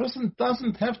focus. A person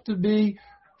doesn't have to be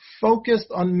focused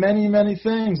on many, many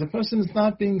things. A person is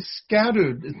not being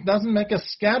scattered. It doesn't make us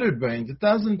scattered brains. It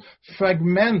doesn't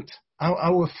fragment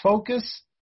our focus.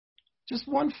 Just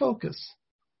one focus.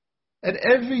 At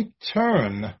every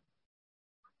turn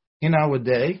in our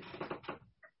day,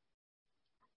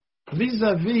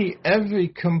 vis-a-vis every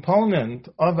component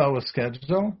of our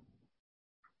schedule,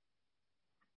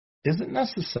 is it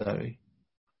necessary?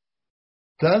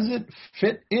 Does it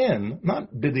fit in,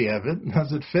 not b'di'evet,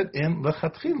 does it fit in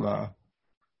lechatchila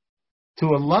to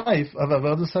a life of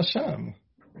avodas Hashem?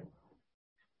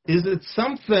 Is it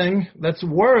something that's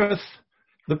worth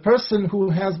the person who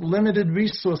has limited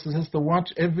resources has to watch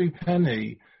every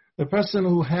penny? The person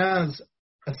who has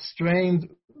a strained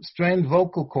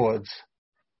vocal cords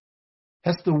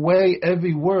has to weigh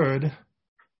every word,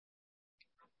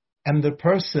 and the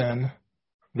person,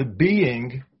 the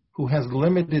being who has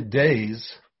limited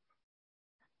days,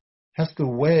 has to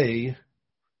weigh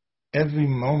every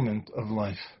moment of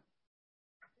life.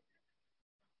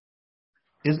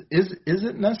 Is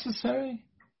it necessary?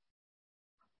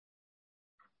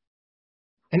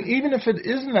 And even if it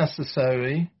is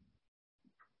necessary,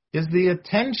 is the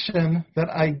attention that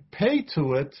I pay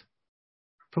to it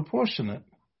proportionate?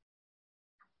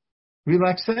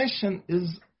 Relaxation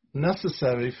is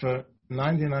necessary for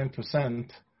 99%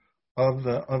 of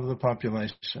the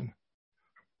population.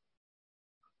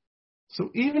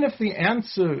 So even if the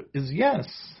answer is yes,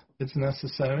 it's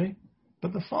necessary,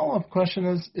 but the follow-up question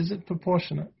is it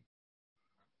proportionate?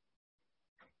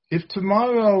 If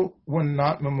tomorrow were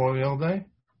not Memorial Day,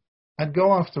 I'd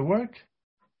go after work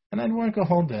and I'd work a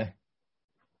whole day.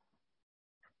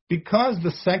 Because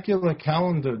the secular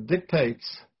calendar dictates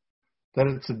that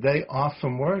it's a day off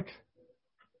from work,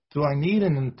 do I need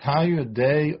an entire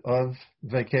day of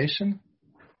vacation?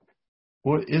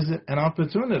 Or is it an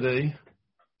opportunity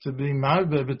to be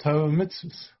marbe b'torah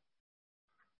mitzvahs?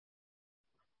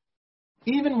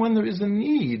 Even when there is a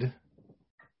need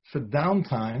for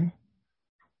downtime,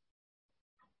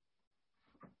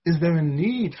 is there a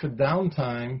need for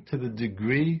downtime to the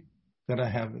degree that I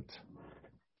have it?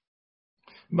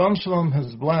 Baruch Shalom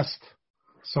has blessed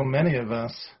so many of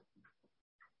us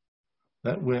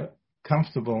that we're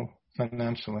comfortable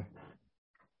financially.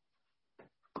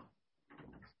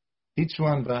 Each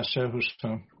one b'asher hu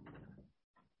shtom.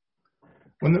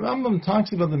 When the Rambam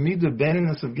talks about the midah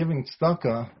baininess of giving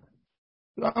tzedakah,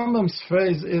 the Rambam's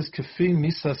phrase is kafi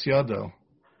misas yado,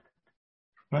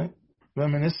 right?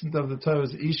 Reminiscent of the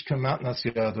Torah's ish kamatnas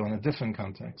yado in a different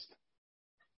context.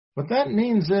 What that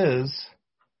means is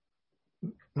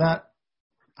that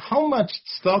how much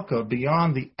tzedakah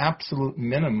beyond the absolute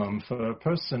minimum for a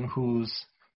person who's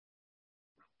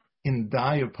in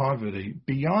dire poverty,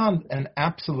 beyond an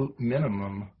absolute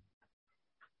minimum,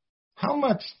 how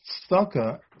much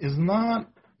tzedakah is not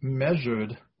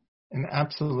measured in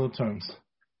absolute terms.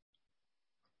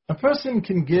 A person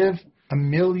can give $1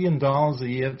 million a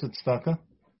year to tzedakah.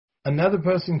 Another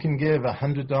person can give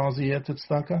 $100 a year to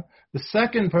tzedakah. The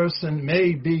second person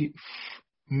may be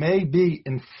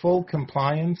in full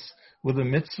compliance with a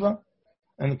mitzvah,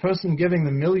 and the person giving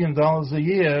the $1 million a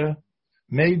year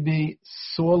may be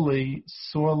sorely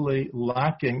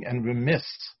lacking and remiss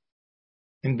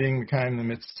in being mekayim the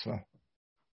mitzvah.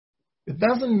 It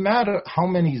doesn't matter how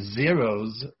many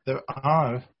zeros there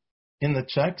are in the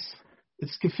checks.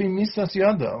 It's kafi misas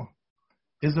yado.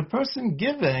 Is the person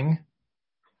giving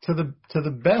to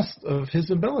the best of his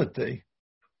ability?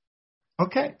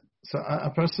 Okay, so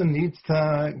a person needs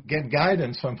to get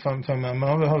guidance from a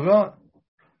Moreh Horot,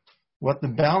 what the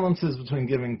balance is between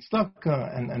giving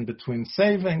tzedakah and between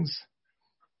savings.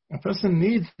 A person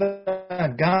needs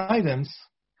that guidance,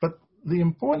 but the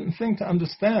important thing to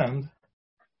understand,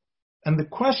 and the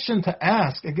question to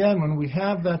ask, again, when we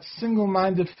have that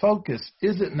single-minded focus,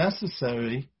 is it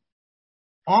necessary?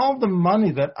 all the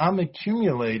money that I'm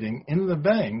accumulating in the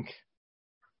bank,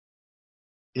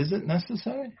 is it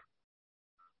necessary?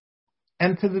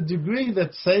 And to the degree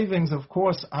that savings, of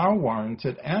course, are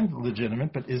warranted and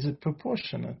legitimate, but is it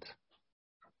proportionate?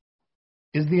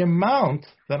 Is the amount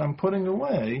that I'm putting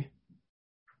away,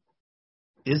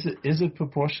 is it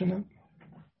proportionate?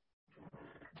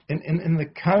 In the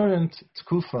current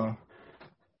tkufa,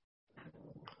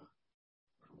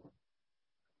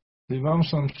 the Ram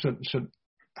should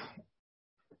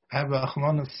have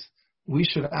rachmanis. We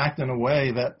should act in a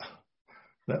way that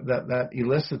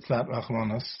elicits that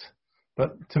rachmanis.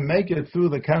 But to make it through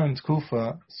the current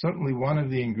tkufa, certainly one of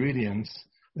the ingredients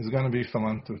is going to be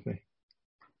philanthropy.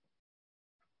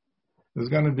 There's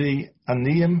going to be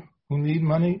aniyim who need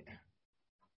money,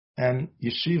 and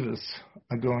yeshivas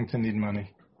are going to need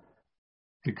money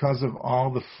because of all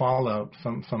the fallout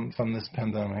from this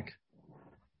pandemic.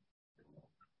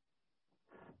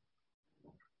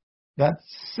 That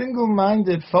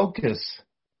single-minded focus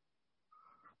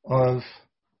of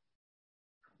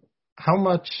how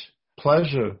much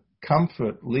pleasure,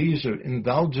 comfort, leisure,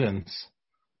 indulgence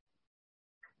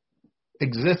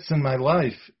exists in my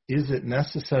life, is it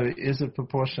necessary? Is it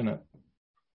proportionate?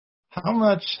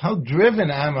 How driven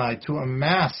am I to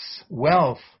amass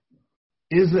wealth?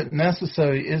 Is it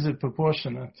necessary? Is it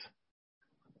proportionate?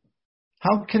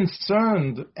 How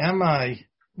concerned am I?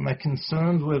 Am I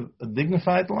concerned with a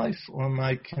dignified life, or am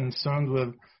I concerned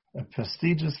with a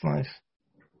prestigious life?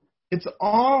 It's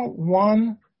all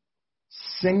one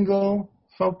single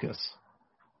focus.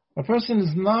 A person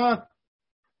is not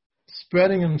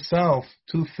spreading himself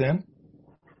too thin.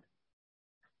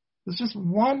 There's just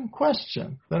one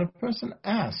question that a person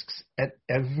asks at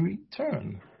every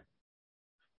turn.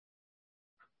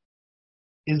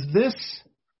 Is this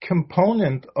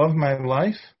component of my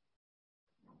life?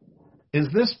 Is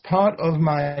this part of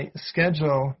my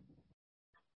schedule?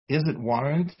 Is it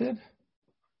warranted?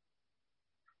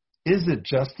 Is it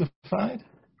justified?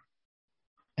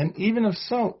 And even if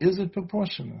so, is it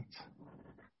proportionate?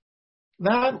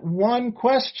 That one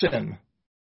question,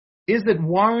 is it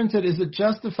warranted? Is it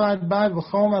justified by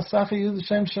V'chol Masachi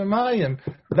Yudashem Shemayim?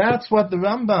 That's what the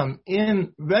Rambam,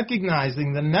 in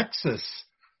recognizing the nexus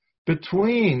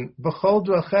between B'chol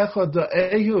Drachecha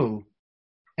Da'ehu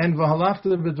and V'halachta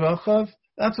B'drachav,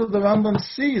 that's what the Rambam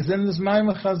sees in this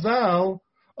Maimon Chazal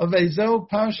of Ezeu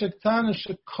Parsha Ktana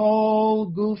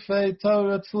Shekol Gufei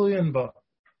Torah Tluyin Bo.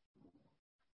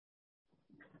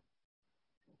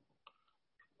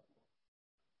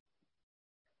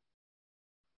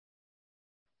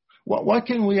 What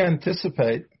can we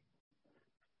anticipate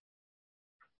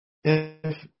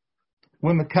if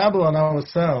we're makabel on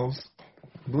ourselves,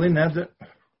 bli neder,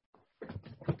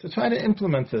 to try to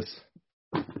implement this?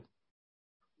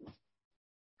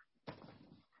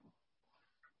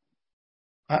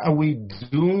 Are we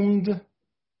doomed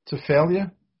to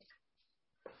failure?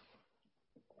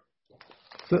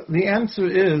 The answer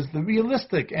is, the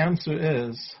realistic answer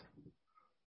is,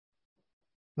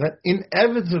 that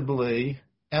inevitably,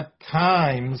 at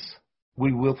times,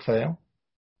 we will fail.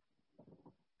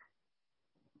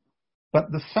 But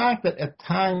the fact that at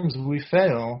times we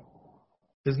fail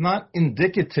is not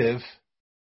indicative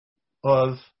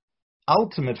of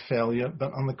ultimate failure,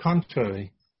 but on the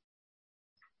contrary,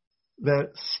 there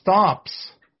are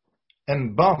stops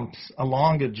and bumps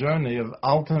along a journey of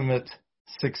ultimate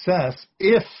success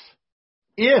if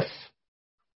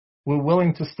we're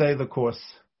willing to stay the course.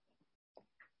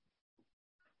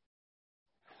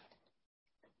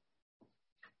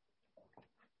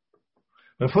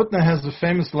 Rav Hutner has a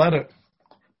famous letter.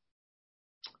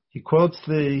 He quotes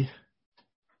the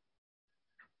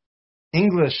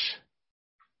English.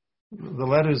 The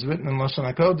letter is written in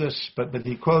Lashon HaKodesh, but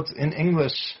he quotes in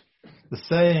English the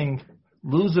saying,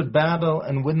 lose a battle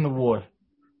and win the war.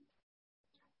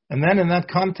 And then in that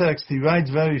context, he writes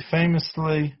very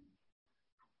famously,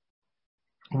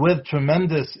 with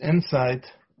tremendous insight,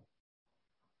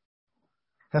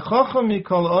 Hechochem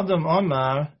mikol Adam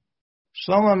Omar,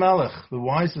 Shlomo Melech, the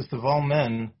wisest of all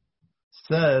men,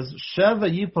 says, Sheva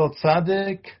yipol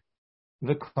tzadik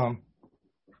v'klam.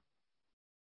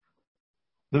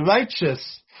 The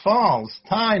righteous falls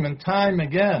time and time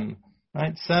again.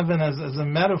 Right? 7 as a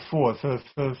metaphor for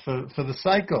the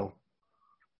cycle.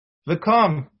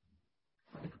 V'kam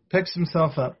picks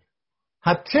himself up.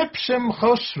 Hatipshem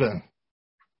choshven.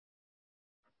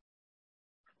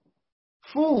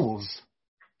 Fools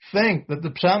think that the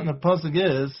pshat in the pasuk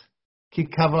is ki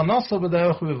kavanoso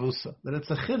b'derech revusa, that it's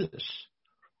a chiddush.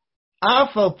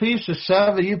 Afal pi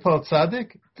sheshava yipol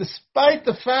tzadik, despite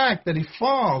the fact that he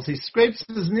falls, he scrapes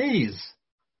his knees.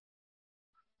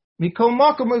 Mikol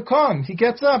makom ukom. He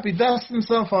gets up, he dusts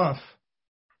himself off.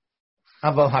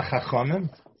 Aval hachachomim.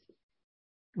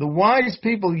 The wise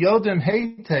people, Yodim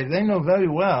Heite, they know very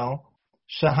well,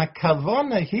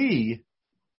 Shahakavona he,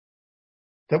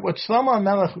 that what Shlomo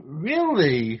Melech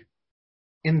really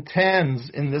intends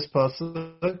in this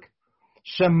pasuk,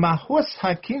 Shemahus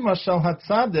Hakima Shal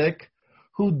Hatzadik,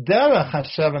 Hu Derech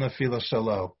Hashem Afila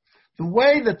Shalo. The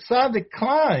way that Tzaddik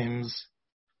climbs,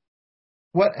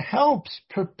 what helps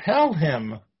propel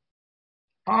him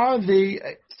are the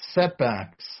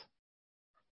setbacks.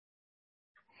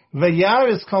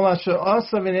 Vayaris kol asher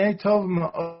asa v'nei tov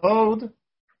ma'od.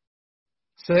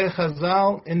 Say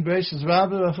Chazal in Bereishis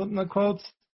Rabbi, footnote quotes,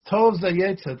 Tov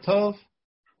zayetza tov,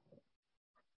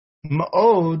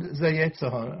 ma'od zayetza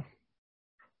hara.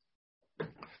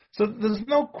 So there's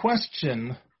no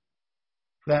question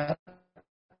that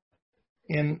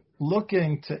in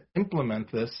looking to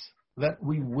implement this, that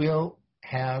we will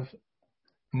have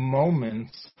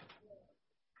moments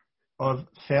of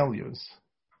failures.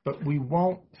 But we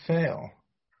won't fail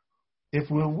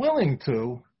if we're willing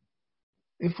to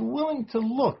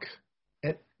look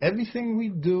at everything we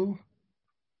do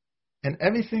and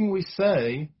everything we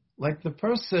say like the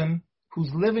person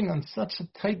who's living on such a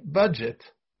tight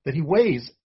budget that he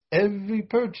weighs every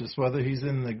purchase, whether he's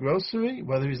in the grocery,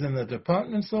 whether he's in the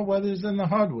department store, whether he's in the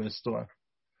hardware store.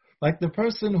 Like the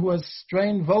person who has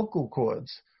strained vocal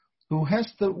cords, who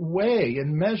has to weigh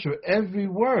and measure every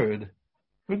word,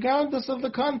 regardless of the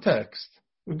context,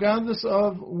 regardless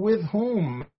of with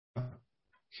whom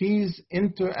he's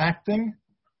interacting.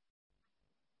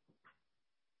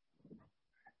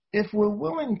 If we're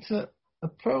willing to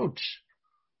approach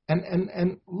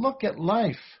and look at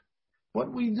life,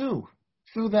 what we do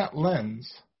through that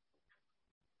lens,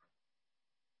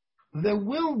 there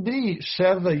will be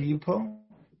Sheva Yipol,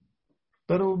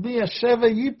 but it will be a Sheva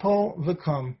Yipol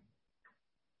V'kam.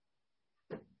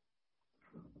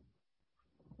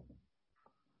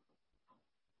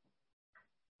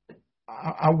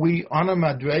 Are we on a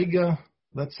madrega,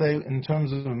 let's say, in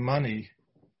terms of money,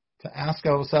 to ask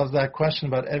ourselves that question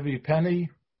about every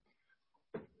penny?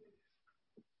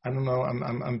 I don't know.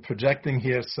 I'm projecting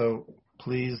here, so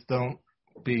please don't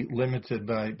be limited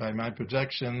by my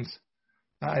projections.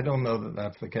 I don't know that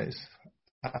that's the case.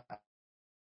 I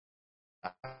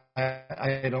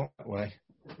don't that way.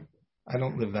 I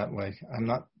don't live that way. I'm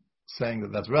not saying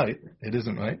that that's right. It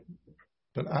isn't right,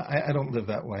 but I don't live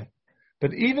that way.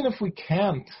 But even if we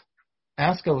can't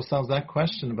ask ourselves that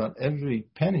question about every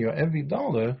penny or every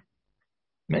dollar,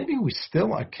 maybe we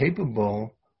still are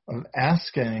capable of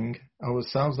asking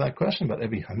ourselves that question about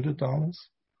every $100.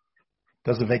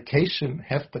 Does a vacation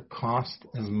have to cost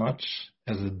as much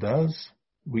as it does?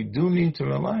 We do need to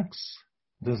relax.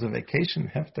 Does a vacation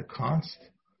have to cost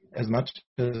as much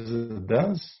as it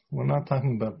does? We're not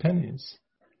talking about pennies.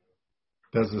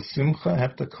 Does a simcha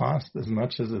have to cost as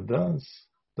much as it does?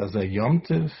 Does a Yom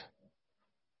Tov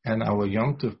and our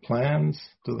Yom Tov plans,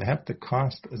 do they have to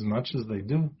cost as much as they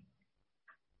do?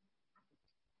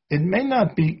 It may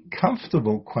not be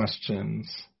comfortable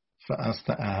questions for us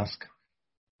to ask,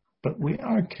 but we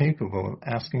are capable of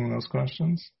asking those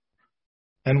questions.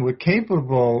 And we're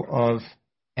capable of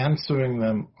answering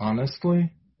them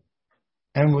honestly.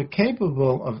 And we're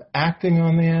capable of acting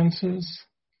on the answers,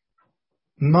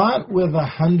 not with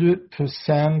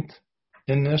 100%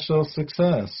 initial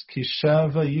success,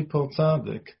 Kishava Yipol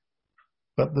Tzadik.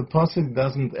 But the pasuk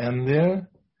doesn't end there.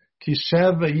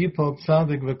 Kishava Yipol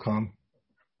Tzadik V'kom.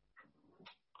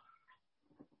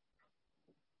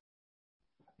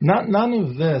 None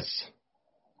of this,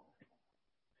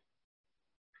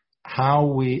 how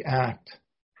we act,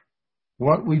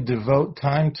 what we devote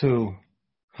time to,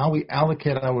 how we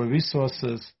allocate our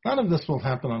resources, none of this will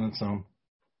happen on its own.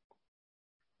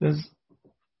 There's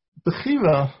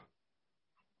Bechira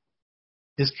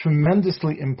is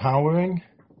tremendously empowering,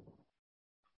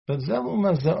 but it's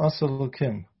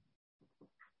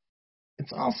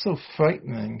also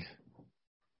frightening.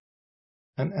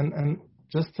 And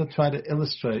just to try to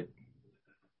illustrate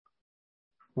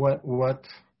what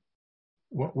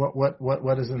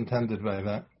is intended by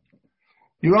that.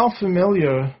 You're all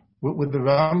familiar with the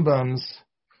Rambam's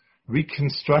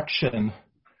reconstruction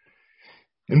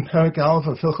in Perek Aleph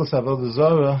of Hilchos Avodah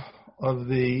Zarah of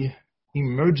the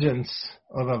emergence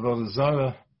of Avodah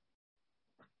Zarah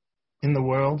in the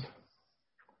world.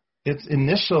 Its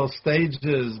initial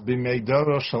stages, B'mei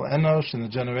Doro Shel Enosh, in the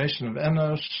generation of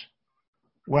Enosh,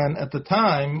 when at the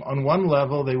time, on one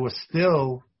level, they were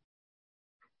still,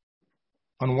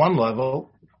 on one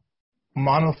level,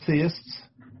 monotheists,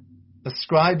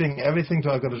 ascribing everything to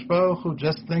HaKadosh Baruch Hu,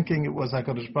 just thinking it was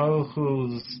HaKadosh Baruch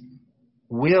Hu's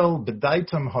will,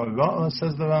 bedaitam hara'a,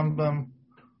 says the Rambam.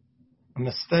 A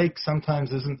mistake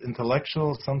sometimes isn't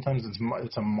intellectual, sometimes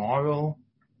it's a moral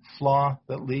flaw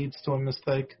that leads to a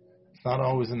mistake. It's not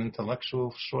always an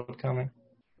intellectual shortcoming.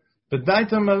 But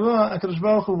Bedaitam hara'a, HaKadosh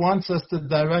Baruch Hu wants us to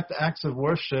direct acts of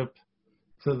worship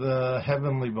to the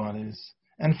heavenly bodies.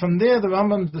 And from there, the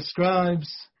Rambam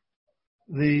describes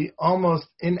the almost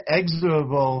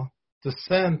inexorable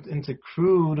descent into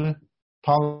crude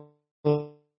polytheism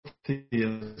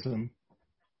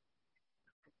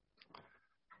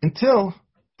until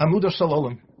Amud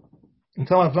Shalom,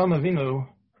 until Avram Avinu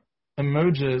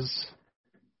emerges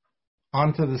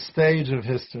onto the stage of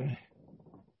history.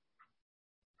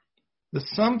 There's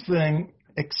something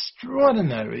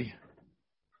extraordinary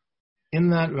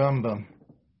in that Rambam.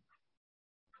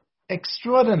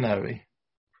 Extraordinary.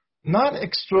 Not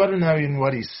extraordinary in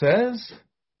what he says,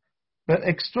 but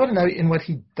extraordinary in what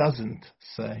he doesn't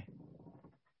say.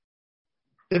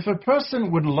 If a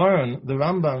person would learn the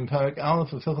Rambam in Parak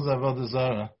Aleph of Hilchos Avodah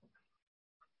Zarah,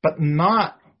 but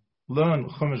not learn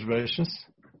Chumash Bereshis,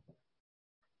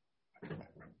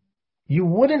 you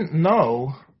wouldn't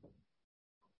know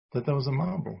that there was a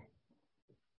Mabul.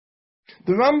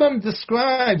 The Rambam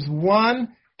describes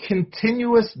one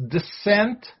continuous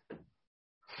descent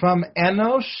from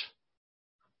Enosh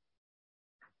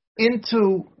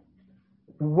into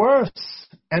worse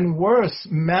and worse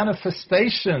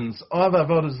manifestations of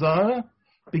Avodah Zarah,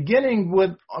 beginning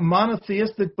with a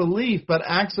monotheistic belief, but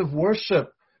acts of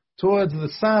worship towards the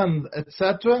sun,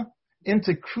 etc.,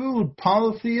 into crude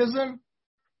polytheism.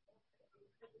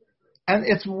 And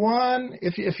it's one,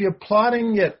 if you're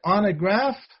plotting it on a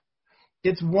graph,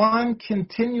 it's one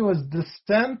continuous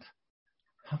descent.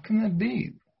 How can that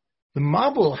be? The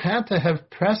Mabul had to have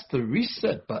pressed the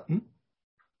reset button.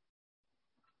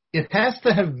 It has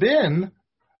to have been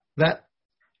that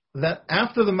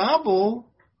after the Mabul,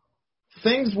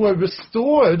 things were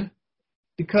restored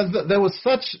because there was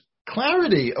such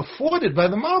clarity afforded by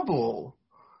the Mabul.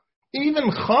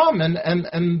 Even Cham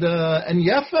and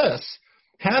Yefes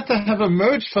had to have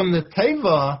emerged from the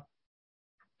Teva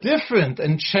different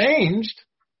and changed.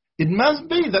 It must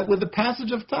be that with the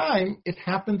passage of time, it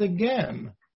happened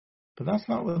again. But that's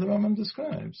not what the Rambam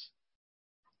describes.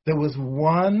 There was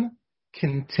one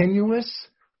continuous,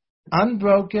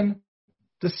 unbroken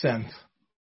descent.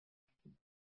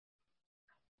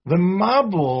 The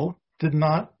Mabul did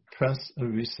not press a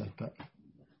reset button.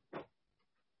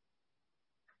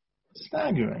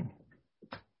 Staggering.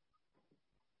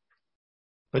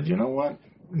 But you know what?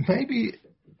 Maybe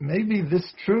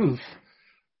this truth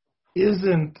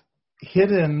isn't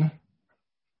hidden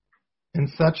in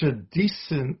such a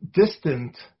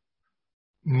distant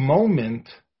moment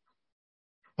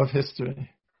of history.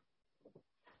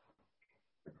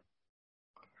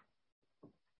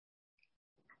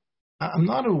 I'm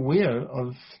not aware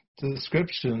of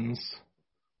descriptions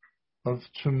of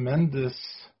tremendous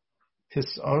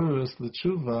hisorus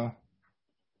l'tshuva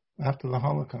after the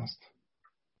Holocaust.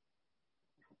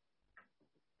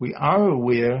 We are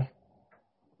aware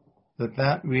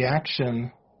that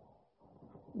reaction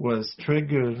was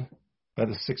triggered by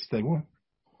the Six-Day War.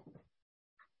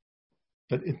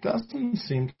 But it doesn't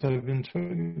seem to have been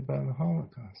triggered by the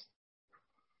Holocaust.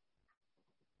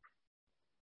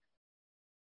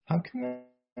 How can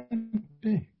that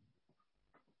be?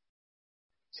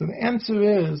 So the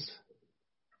answer is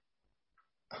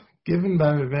given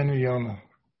by Rabbeinu Yonah.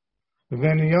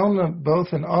 Rabbeinu Yonah,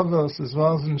 both in Avos as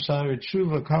well as in Shari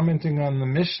Tshuva, commenting on the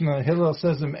Mishnah, Hillel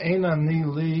says, Im eina ni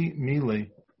li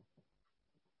mili.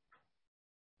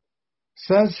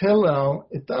 Says Hillel,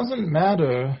 it doesn't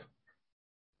matter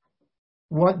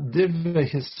what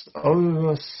divrei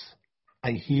hisorus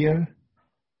I hear.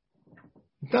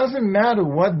 It doesn't matter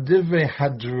what divrei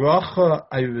hadracha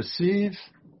I receive.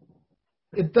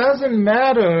 It doesn't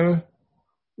matter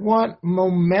what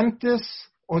momentous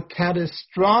or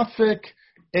catastrophic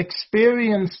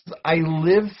experience I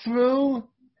live through.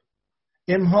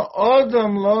 Im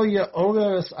ha'odam lo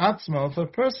ya'oreres atzmo, if a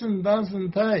person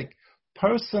doesn't take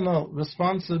personal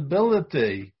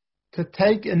responsibility to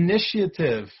take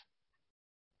initiative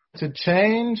to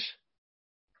change,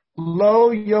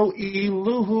 lo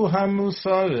yo'iluhu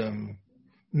hamusarim,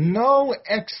 no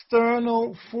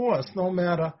external force, no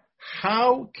matter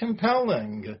how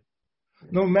compelling,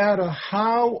 no matter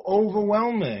how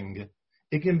overwhelming,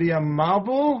 it can be a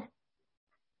mabul,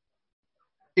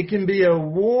 it can be a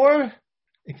war,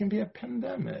 it can be a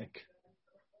pandemic.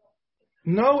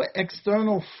 No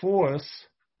external force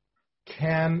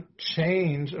can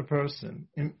change a person.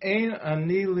 Im ein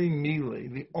ani li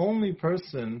mili, the only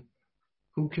person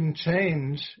who can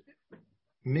change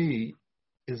me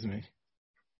is me.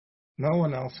 No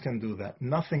one else can do that.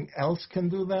 Nothing else can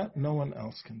do that. No one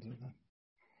else can do that.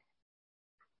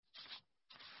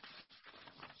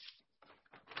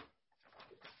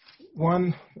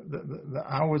 The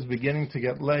hour's beginning to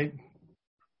get late,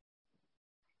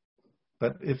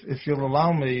 but if you'll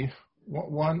allow me,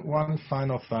 one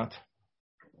final thought.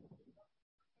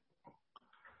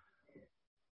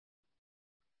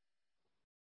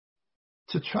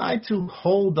 To try to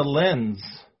hold the lens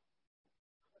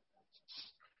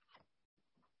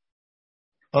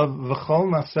of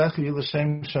V'chol Masech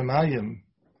L'Shem Shemayim,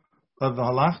 of the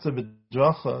Halachta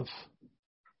B'Drachav,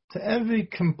 to every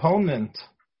component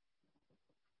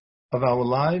of our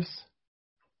lives,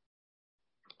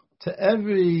 to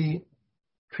every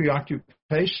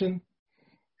preoccupation,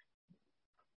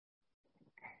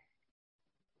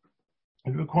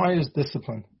 it requires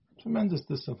discipline, tremendous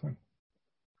discipline.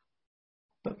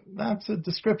 But that's a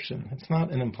description. It's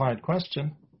not an implied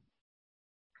question.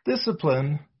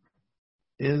 Discipline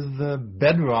is the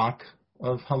bedrock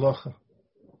of halacha.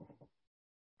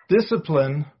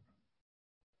 Discipline,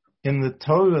 in the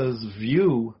Torah's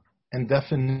view and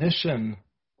definition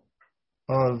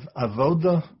of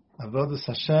avodas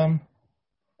Hashem,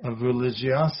 of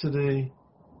religiosity,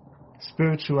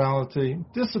 spirituality,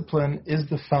 discipline is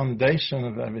the foundation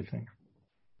of everything.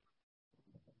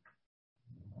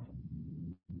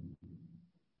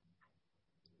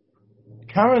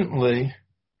 Currently,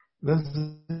 there's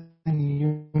a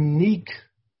unique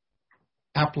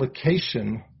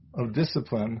application of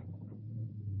discipline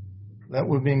that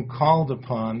we're being called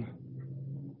upon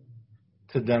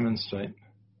to demonstrate.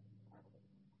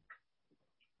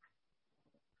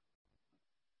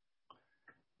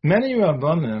 Many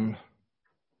Rabbanim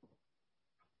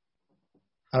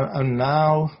are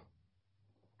now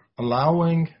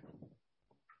allowing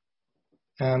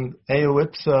and eo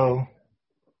ipso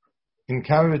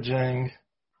encouraging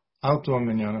outdoor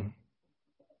minyanim.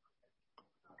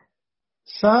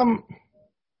 Some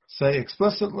say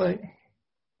explicitly,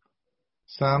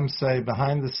 some say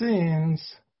behind the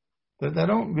scenes, that they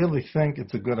don't really think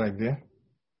it's a good idea.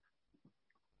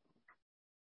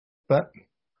 But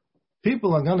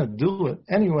people are going to do it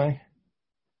anyway.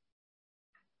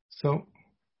 So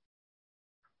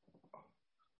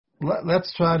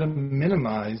let's try to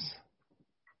minimize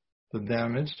the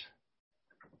damage.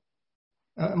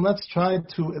 And let's try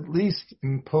to at least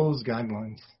impose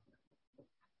guidelines.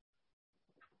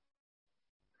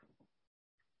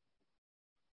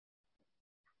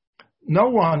 No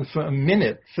one for a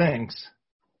minute thinks,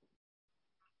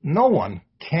 no one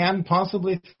can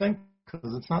possibly think,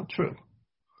 because it's not true.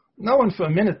 No one for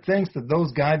a minute thinks that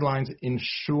those guidelines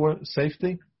ensure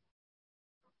safety,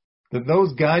 that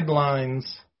those guidelines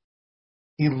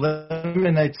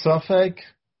eliminate safek.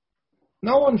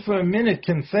 No one for a minute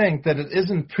can think that it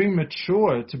isn't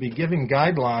premature to be giving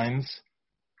guidelines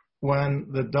when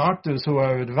the doctors who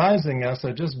are advising us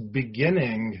are just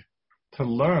beginning to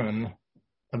learn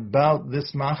about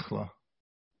this machla.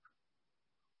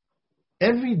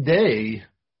 Every day,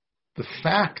 the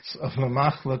facts of the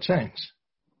machla change.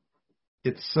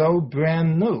 It's so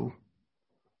brand new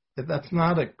that that's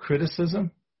not a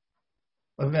criticism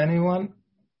of anyone.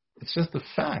 It's just a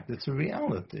fact. It's a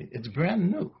reality. It's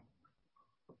brand new.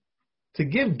 To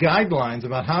give guidelines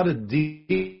about how to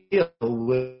deal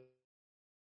with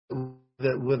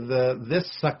this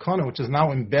sakona, which is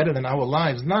now embedded in our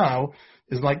lives now,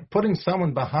 is like putting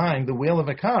someone behind the wheel of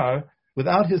a car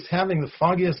without his having the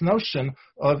foggiest notion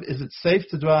of, is it safe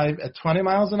to drive at 20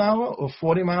 miles an hour or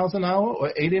 40 miles an hour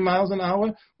or 80 miles an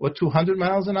hour or 200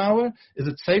 miles an hour? Is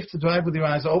it safe to drive with your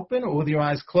eyes open or with your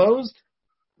eyes closed?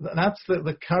 That's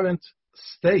the current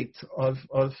state of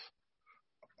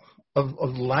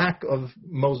lack of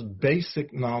most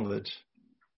basic knowledge.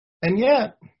 And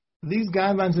yet, these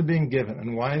guidelines are being given.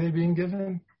 And why are they being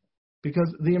given?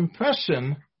 Because the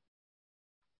impression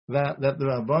that the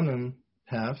Rabbanim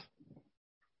have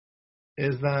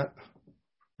is that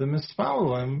the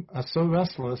Mispalim are so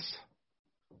restless,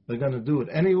 they're going to do it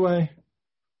anyway.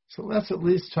 So let's at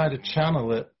least try to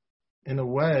channel it in a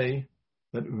way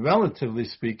that, relatively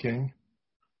speaking,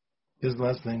 is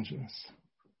less dangerous.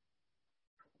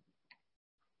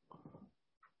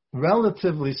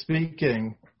 Relatively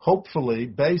speaking, hopefully,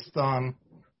 based on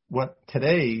what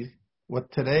today's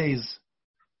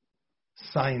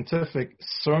scientific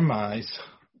surmise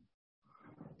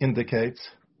indicates,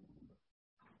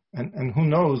 and who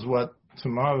knows what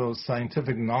tomorrow's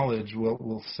scientific knowledge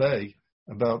will say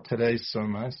about today's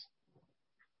surmise.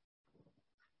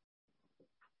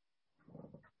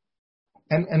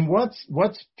 And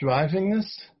what's driving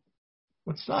this?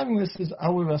 What's driving this is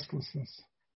our restlessness.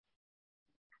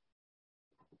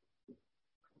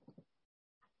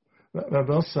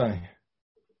 Rabbi,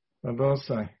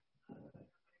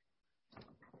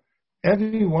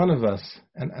 every one of us,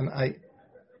 and I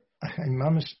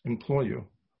mamish implore you,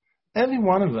 every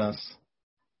one of us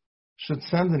should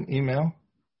send an email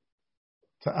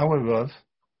to our Rav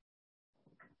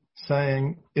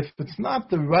saying, if it's not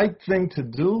the right thing to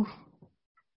do,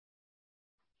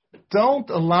 don't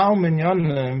allow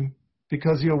minyanim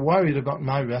because you're worried about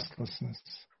my restlessness.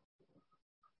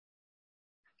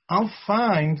 I'll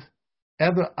find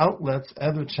other outlets,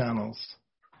 other channels.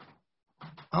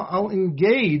 I'll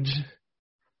engage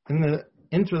in the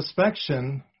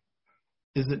introspection.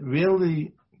 Is it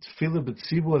really tefillah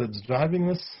b'tzibur that's driving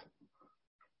this?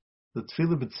 The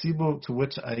tefillah b'tzibur to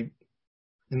which I,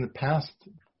 in the past,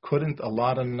 couldn't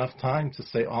allot enough time to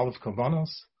say all of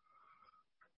kavanos.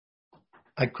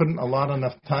 I couldn't allot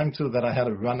enough time to that I had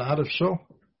to run out of show.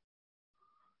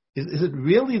 Is it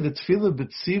really the tefillah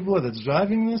b'tzibur that's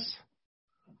driving this?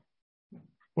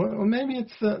 Or maybe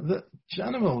it's the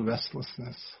general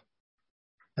restlessness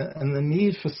and the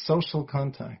need for social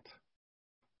contact.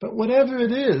 But whatever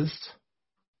it is,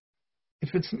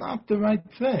 if it's not the right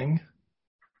thing,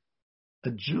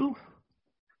 a Jew,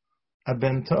 a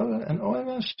Ben Torah, and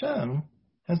Ohev Hashem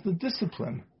has the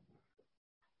discipline.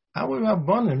 Our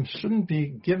Rabbanim shouldn't be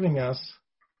giving us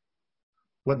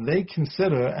what they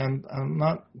consider, and I'm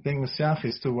not being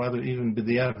messiachis to whether even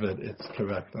b'diavad it's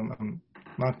correct. I'm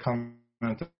not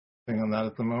commenting on that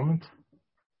at the moment.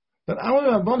 But our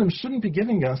Rabbanim shouldn't be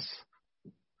giving us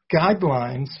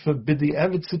guidelines for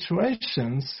b'diavad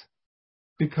situations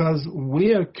because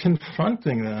we're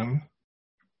confronting them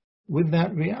with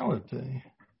that reality.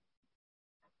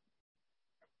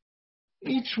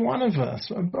 Each one of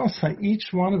us, each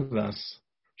one of us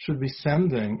should be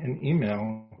sending an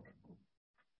email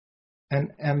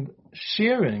and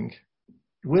sharing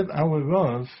with our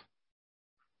Rav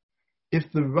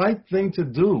if the right thing to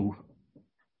do,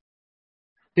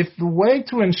 if the way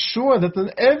to ensure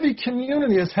that every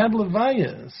community has had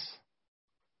levayas.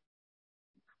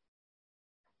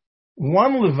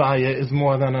 One levaya is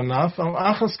more than enough. Al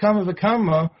achas kama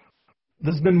v'kama,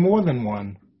 there's been more than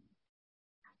one.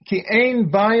 Ki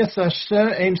ein bayis asher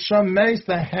ein sham meis,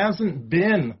 there hasn't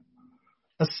been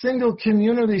a single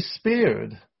community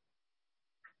spared.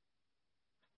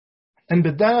 And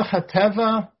b'derech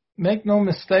hateva, make no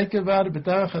mistake about it,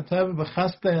 b'derech hateva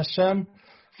b'chaste Hashem,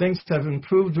 things have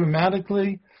improved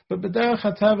dramatically, but b'derech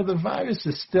hateva, the virus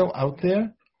is still out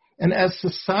there. And as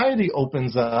society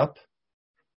opens up,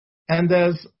 and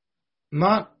as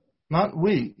not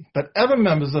we, but other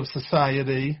members of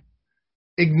society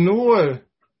ignore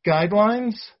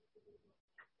guidelines,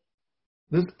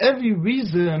 there's every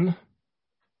reason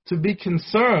to be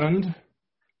concerned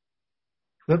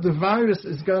that the virus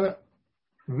is going to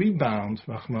rebound,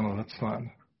 Rahman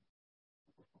al-Atzlan.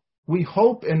 We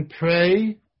hope and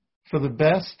pray for the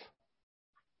best,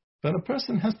 but a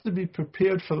person has to be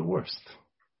prepared for the worst.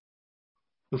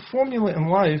 The formula in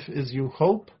life is you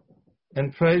hope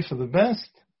and pray for the best,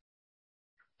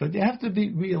 but you have to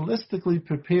be realistically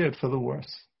prepared for the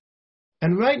worst.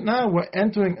 And right now we're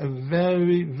entering a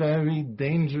very, very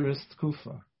dangerous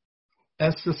tkufa.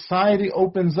 As society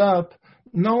opens up,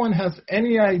 no one has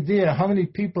any idea how many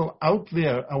people out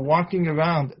there are walking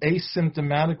around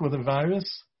asymptomatic with a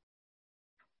virus,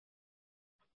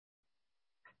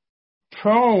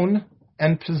 prone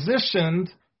and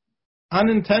positioned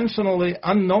unintentionally,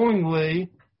 unknowingly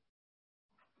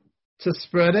to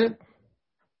spread it,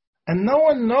 and no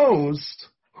one knows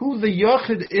who the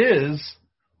yochid is.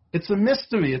 It's a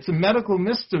mystery. It's a medical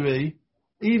mystery,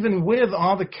 even with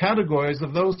all the categories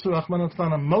of those who Rahman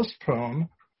al-Atzlan are most prone.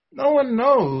 No one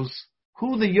knows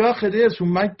who the yochid is who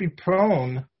might be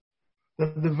prone,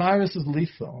 that the virus is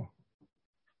lethal.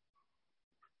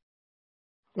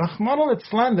 Rahman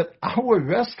al-Atzlan, that our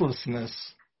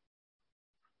restlessness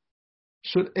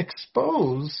should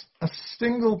expose a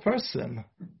single person,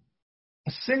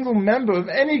 a single member of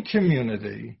any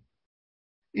community,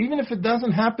 even if it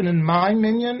doesn't happen in my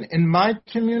minyan, in my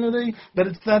community, but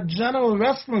it's that general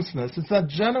restlessness, it's that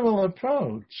general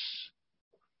approach.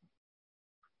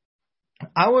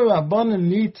 Our Rabbanim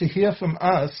need to hear from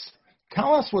us,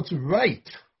 tell us what's right.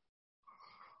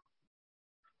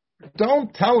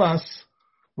 Don't tell us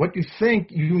what you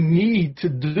think you need to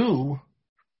do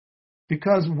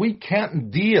because we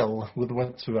can't deal with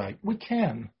what's right. We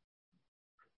can.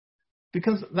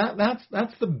 Because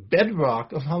that's the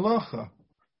bedrock of halacha.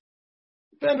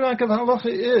 The bedrock of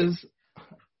halacha is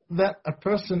that a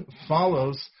person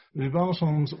follows Rebbe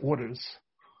Shalom's orders.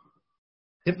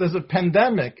 If there's a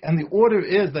pandemic and the order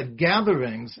is that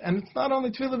gatherings, and it's not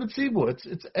only Tefillah B'tzibur,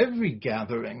 it's every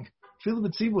gathering, Tefillah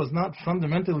b'tzibur is not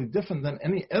fundamentally different than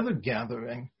any other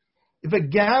gathering. If a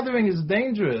gathering is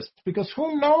dangerous, because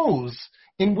who knows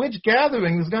in which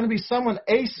gathering there's going to be someone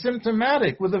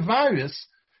asymptomatic with a virus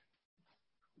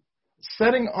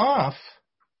setting off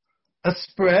a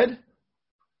spread.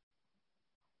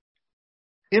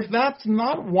 If that's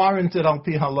not warranted al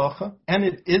pi halacha, and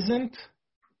it isn't,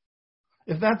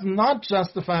 if that's not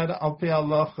justified al pi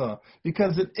halacha,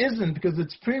 because it isn't, because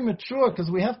it's premature, because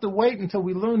we have to wait until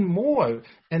we learn more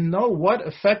and know what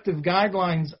effective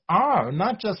guidelines are,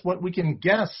 not just what we can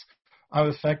guess are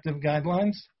effective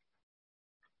guidelines.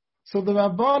 So the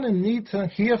Rabbanan need to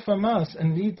hear from us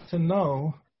and need to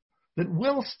know that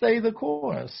we'll stay the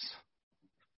course.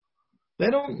 They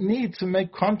don't need to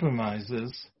make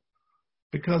compromises,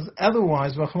 because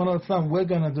otherwise, we're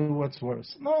going to do what's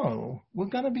worse. No, we're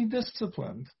going to be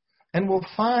disciplined. And we'll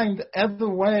find other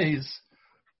ways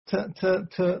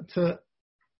to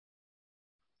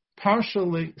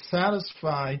partially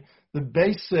satisfy the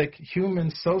basic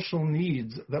human social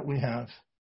needs that we have.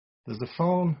 There's a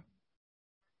phone.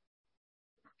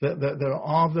 There are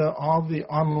all the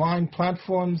online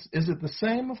platforms. Is it the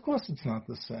same? Of course it's not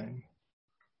the same.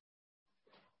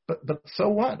 But so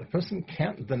what? A person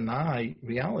can't deny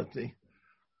reality.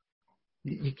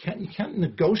 You can't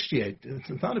negotiate.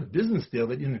 It's not a business deal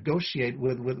that you negotiate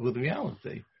with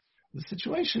reality. The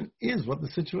situation is what the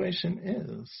situation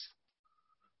is.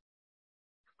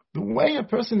 The way a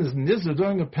person is nizar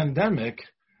during a pandemic,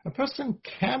 a person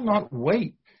cannot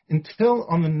wait until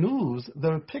on the news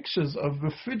there are pictures of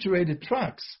refrigerated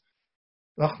trucks,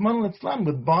 Rahman al-Islam,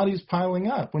 with bodies piling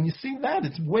up. When you see that,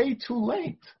 it's way too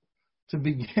late to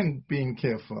begin being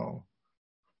careful.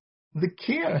 The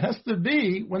care has to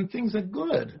be when things are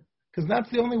good, because that's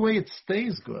the only way it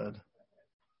stays good.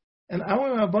 And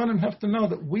our Rabbanim have to know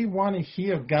that we want to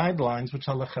hear guidelines which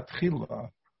are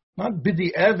lechatchila, not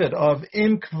bidi eved of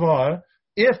im kvar.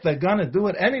 If they're going to do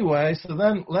it anyway, so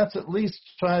then let's at least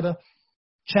try to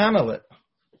channel it.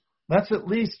 Let's at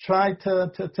least try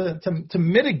to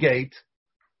mitigate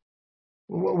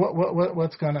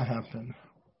what's going to happen.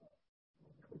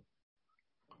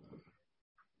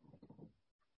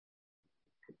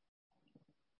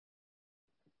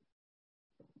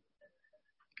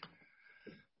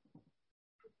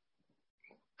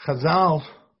 Chazal,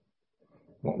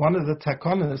 one of the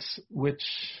takonas which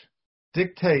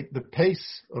dictate the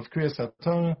pace of Kriyas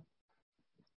HaTorah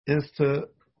is to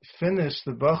finish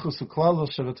the Bachus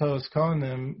Uklalos Shavatoras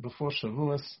Kohanim before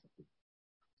Shavuos.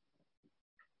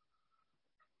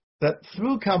 That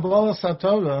through Kabbalas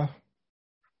HaTorah,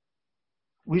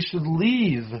 we should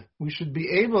be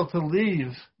able to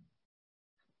leave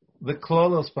the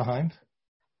Klolos behind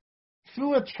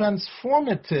through a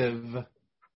transformative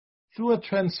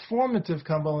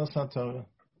Kabbalas HaTorah.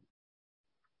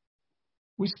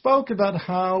 We spoke about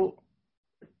how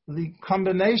the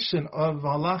combination of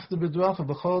Halachta B'Dracha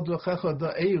B'chol Drachecha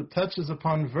Da'eu touches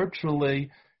upon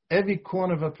virtually every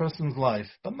corner of a person's life,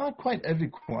 but not quite every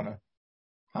corner.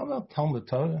 How about Talmud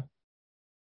Torah?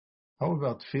 How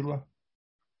about Tefillah?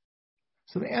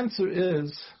 So the answer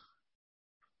is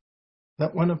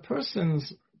that when a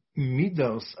person's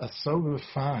midos are so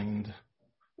refined,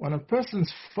 when a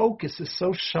person's focus is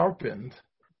so sharpened,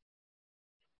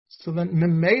 so that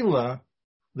memela,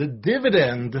 the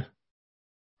dividend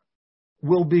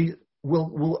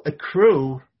will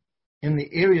accrue in the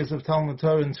areas of Talmud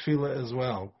Torah and Tefillah as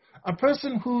well. A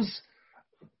person who's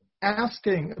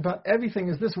asking about everything,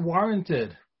 is this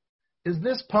warranted? Is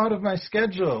this part of my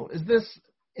schedule? Is this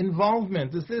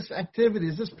involvement? Is this activity?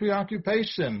 Is this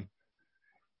preoccupation?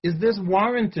 Is this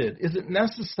warranted? Is it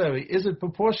necessary? Is it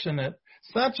proportionate?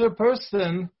 Such a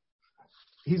person,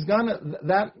 he's gonna,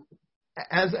 that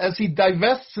as he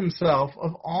divests himself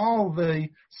of all the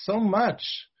so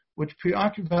much which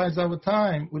preoccupies our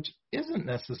time, which isn't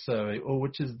necessary or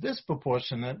which is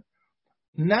disproportionate,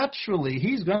 naturally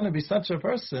he's going to be such a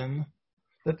person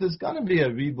that there's going to be a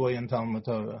riboy in Talmud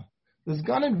Torah. There's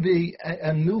going to be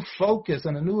a new focus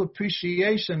and a new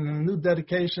appreciation and a new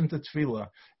dedication to Tefillah.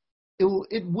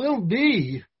 It will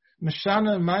be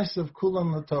Meshana Ma'asav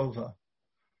Kulam Latova.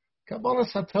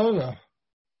 Kabbalas HaTorah,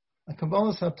 a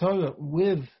Kabbalas HaTorah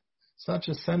with such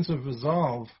a sense of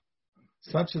resolve,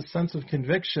 such a sense of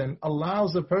conviction,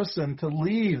 allows a person to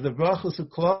leave the brachos of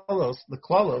klalos, the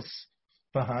klalos,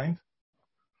 behind.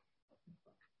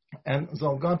 And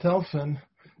Zal God helfen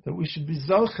that we should be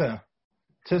zoche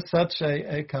to such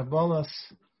a Kabbalas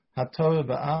HaTorah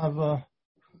ba'ava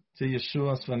to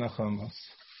Yeshuas v'nachamos.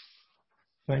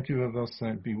 Thank you,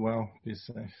 Rabbi. Be well, be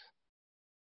safe.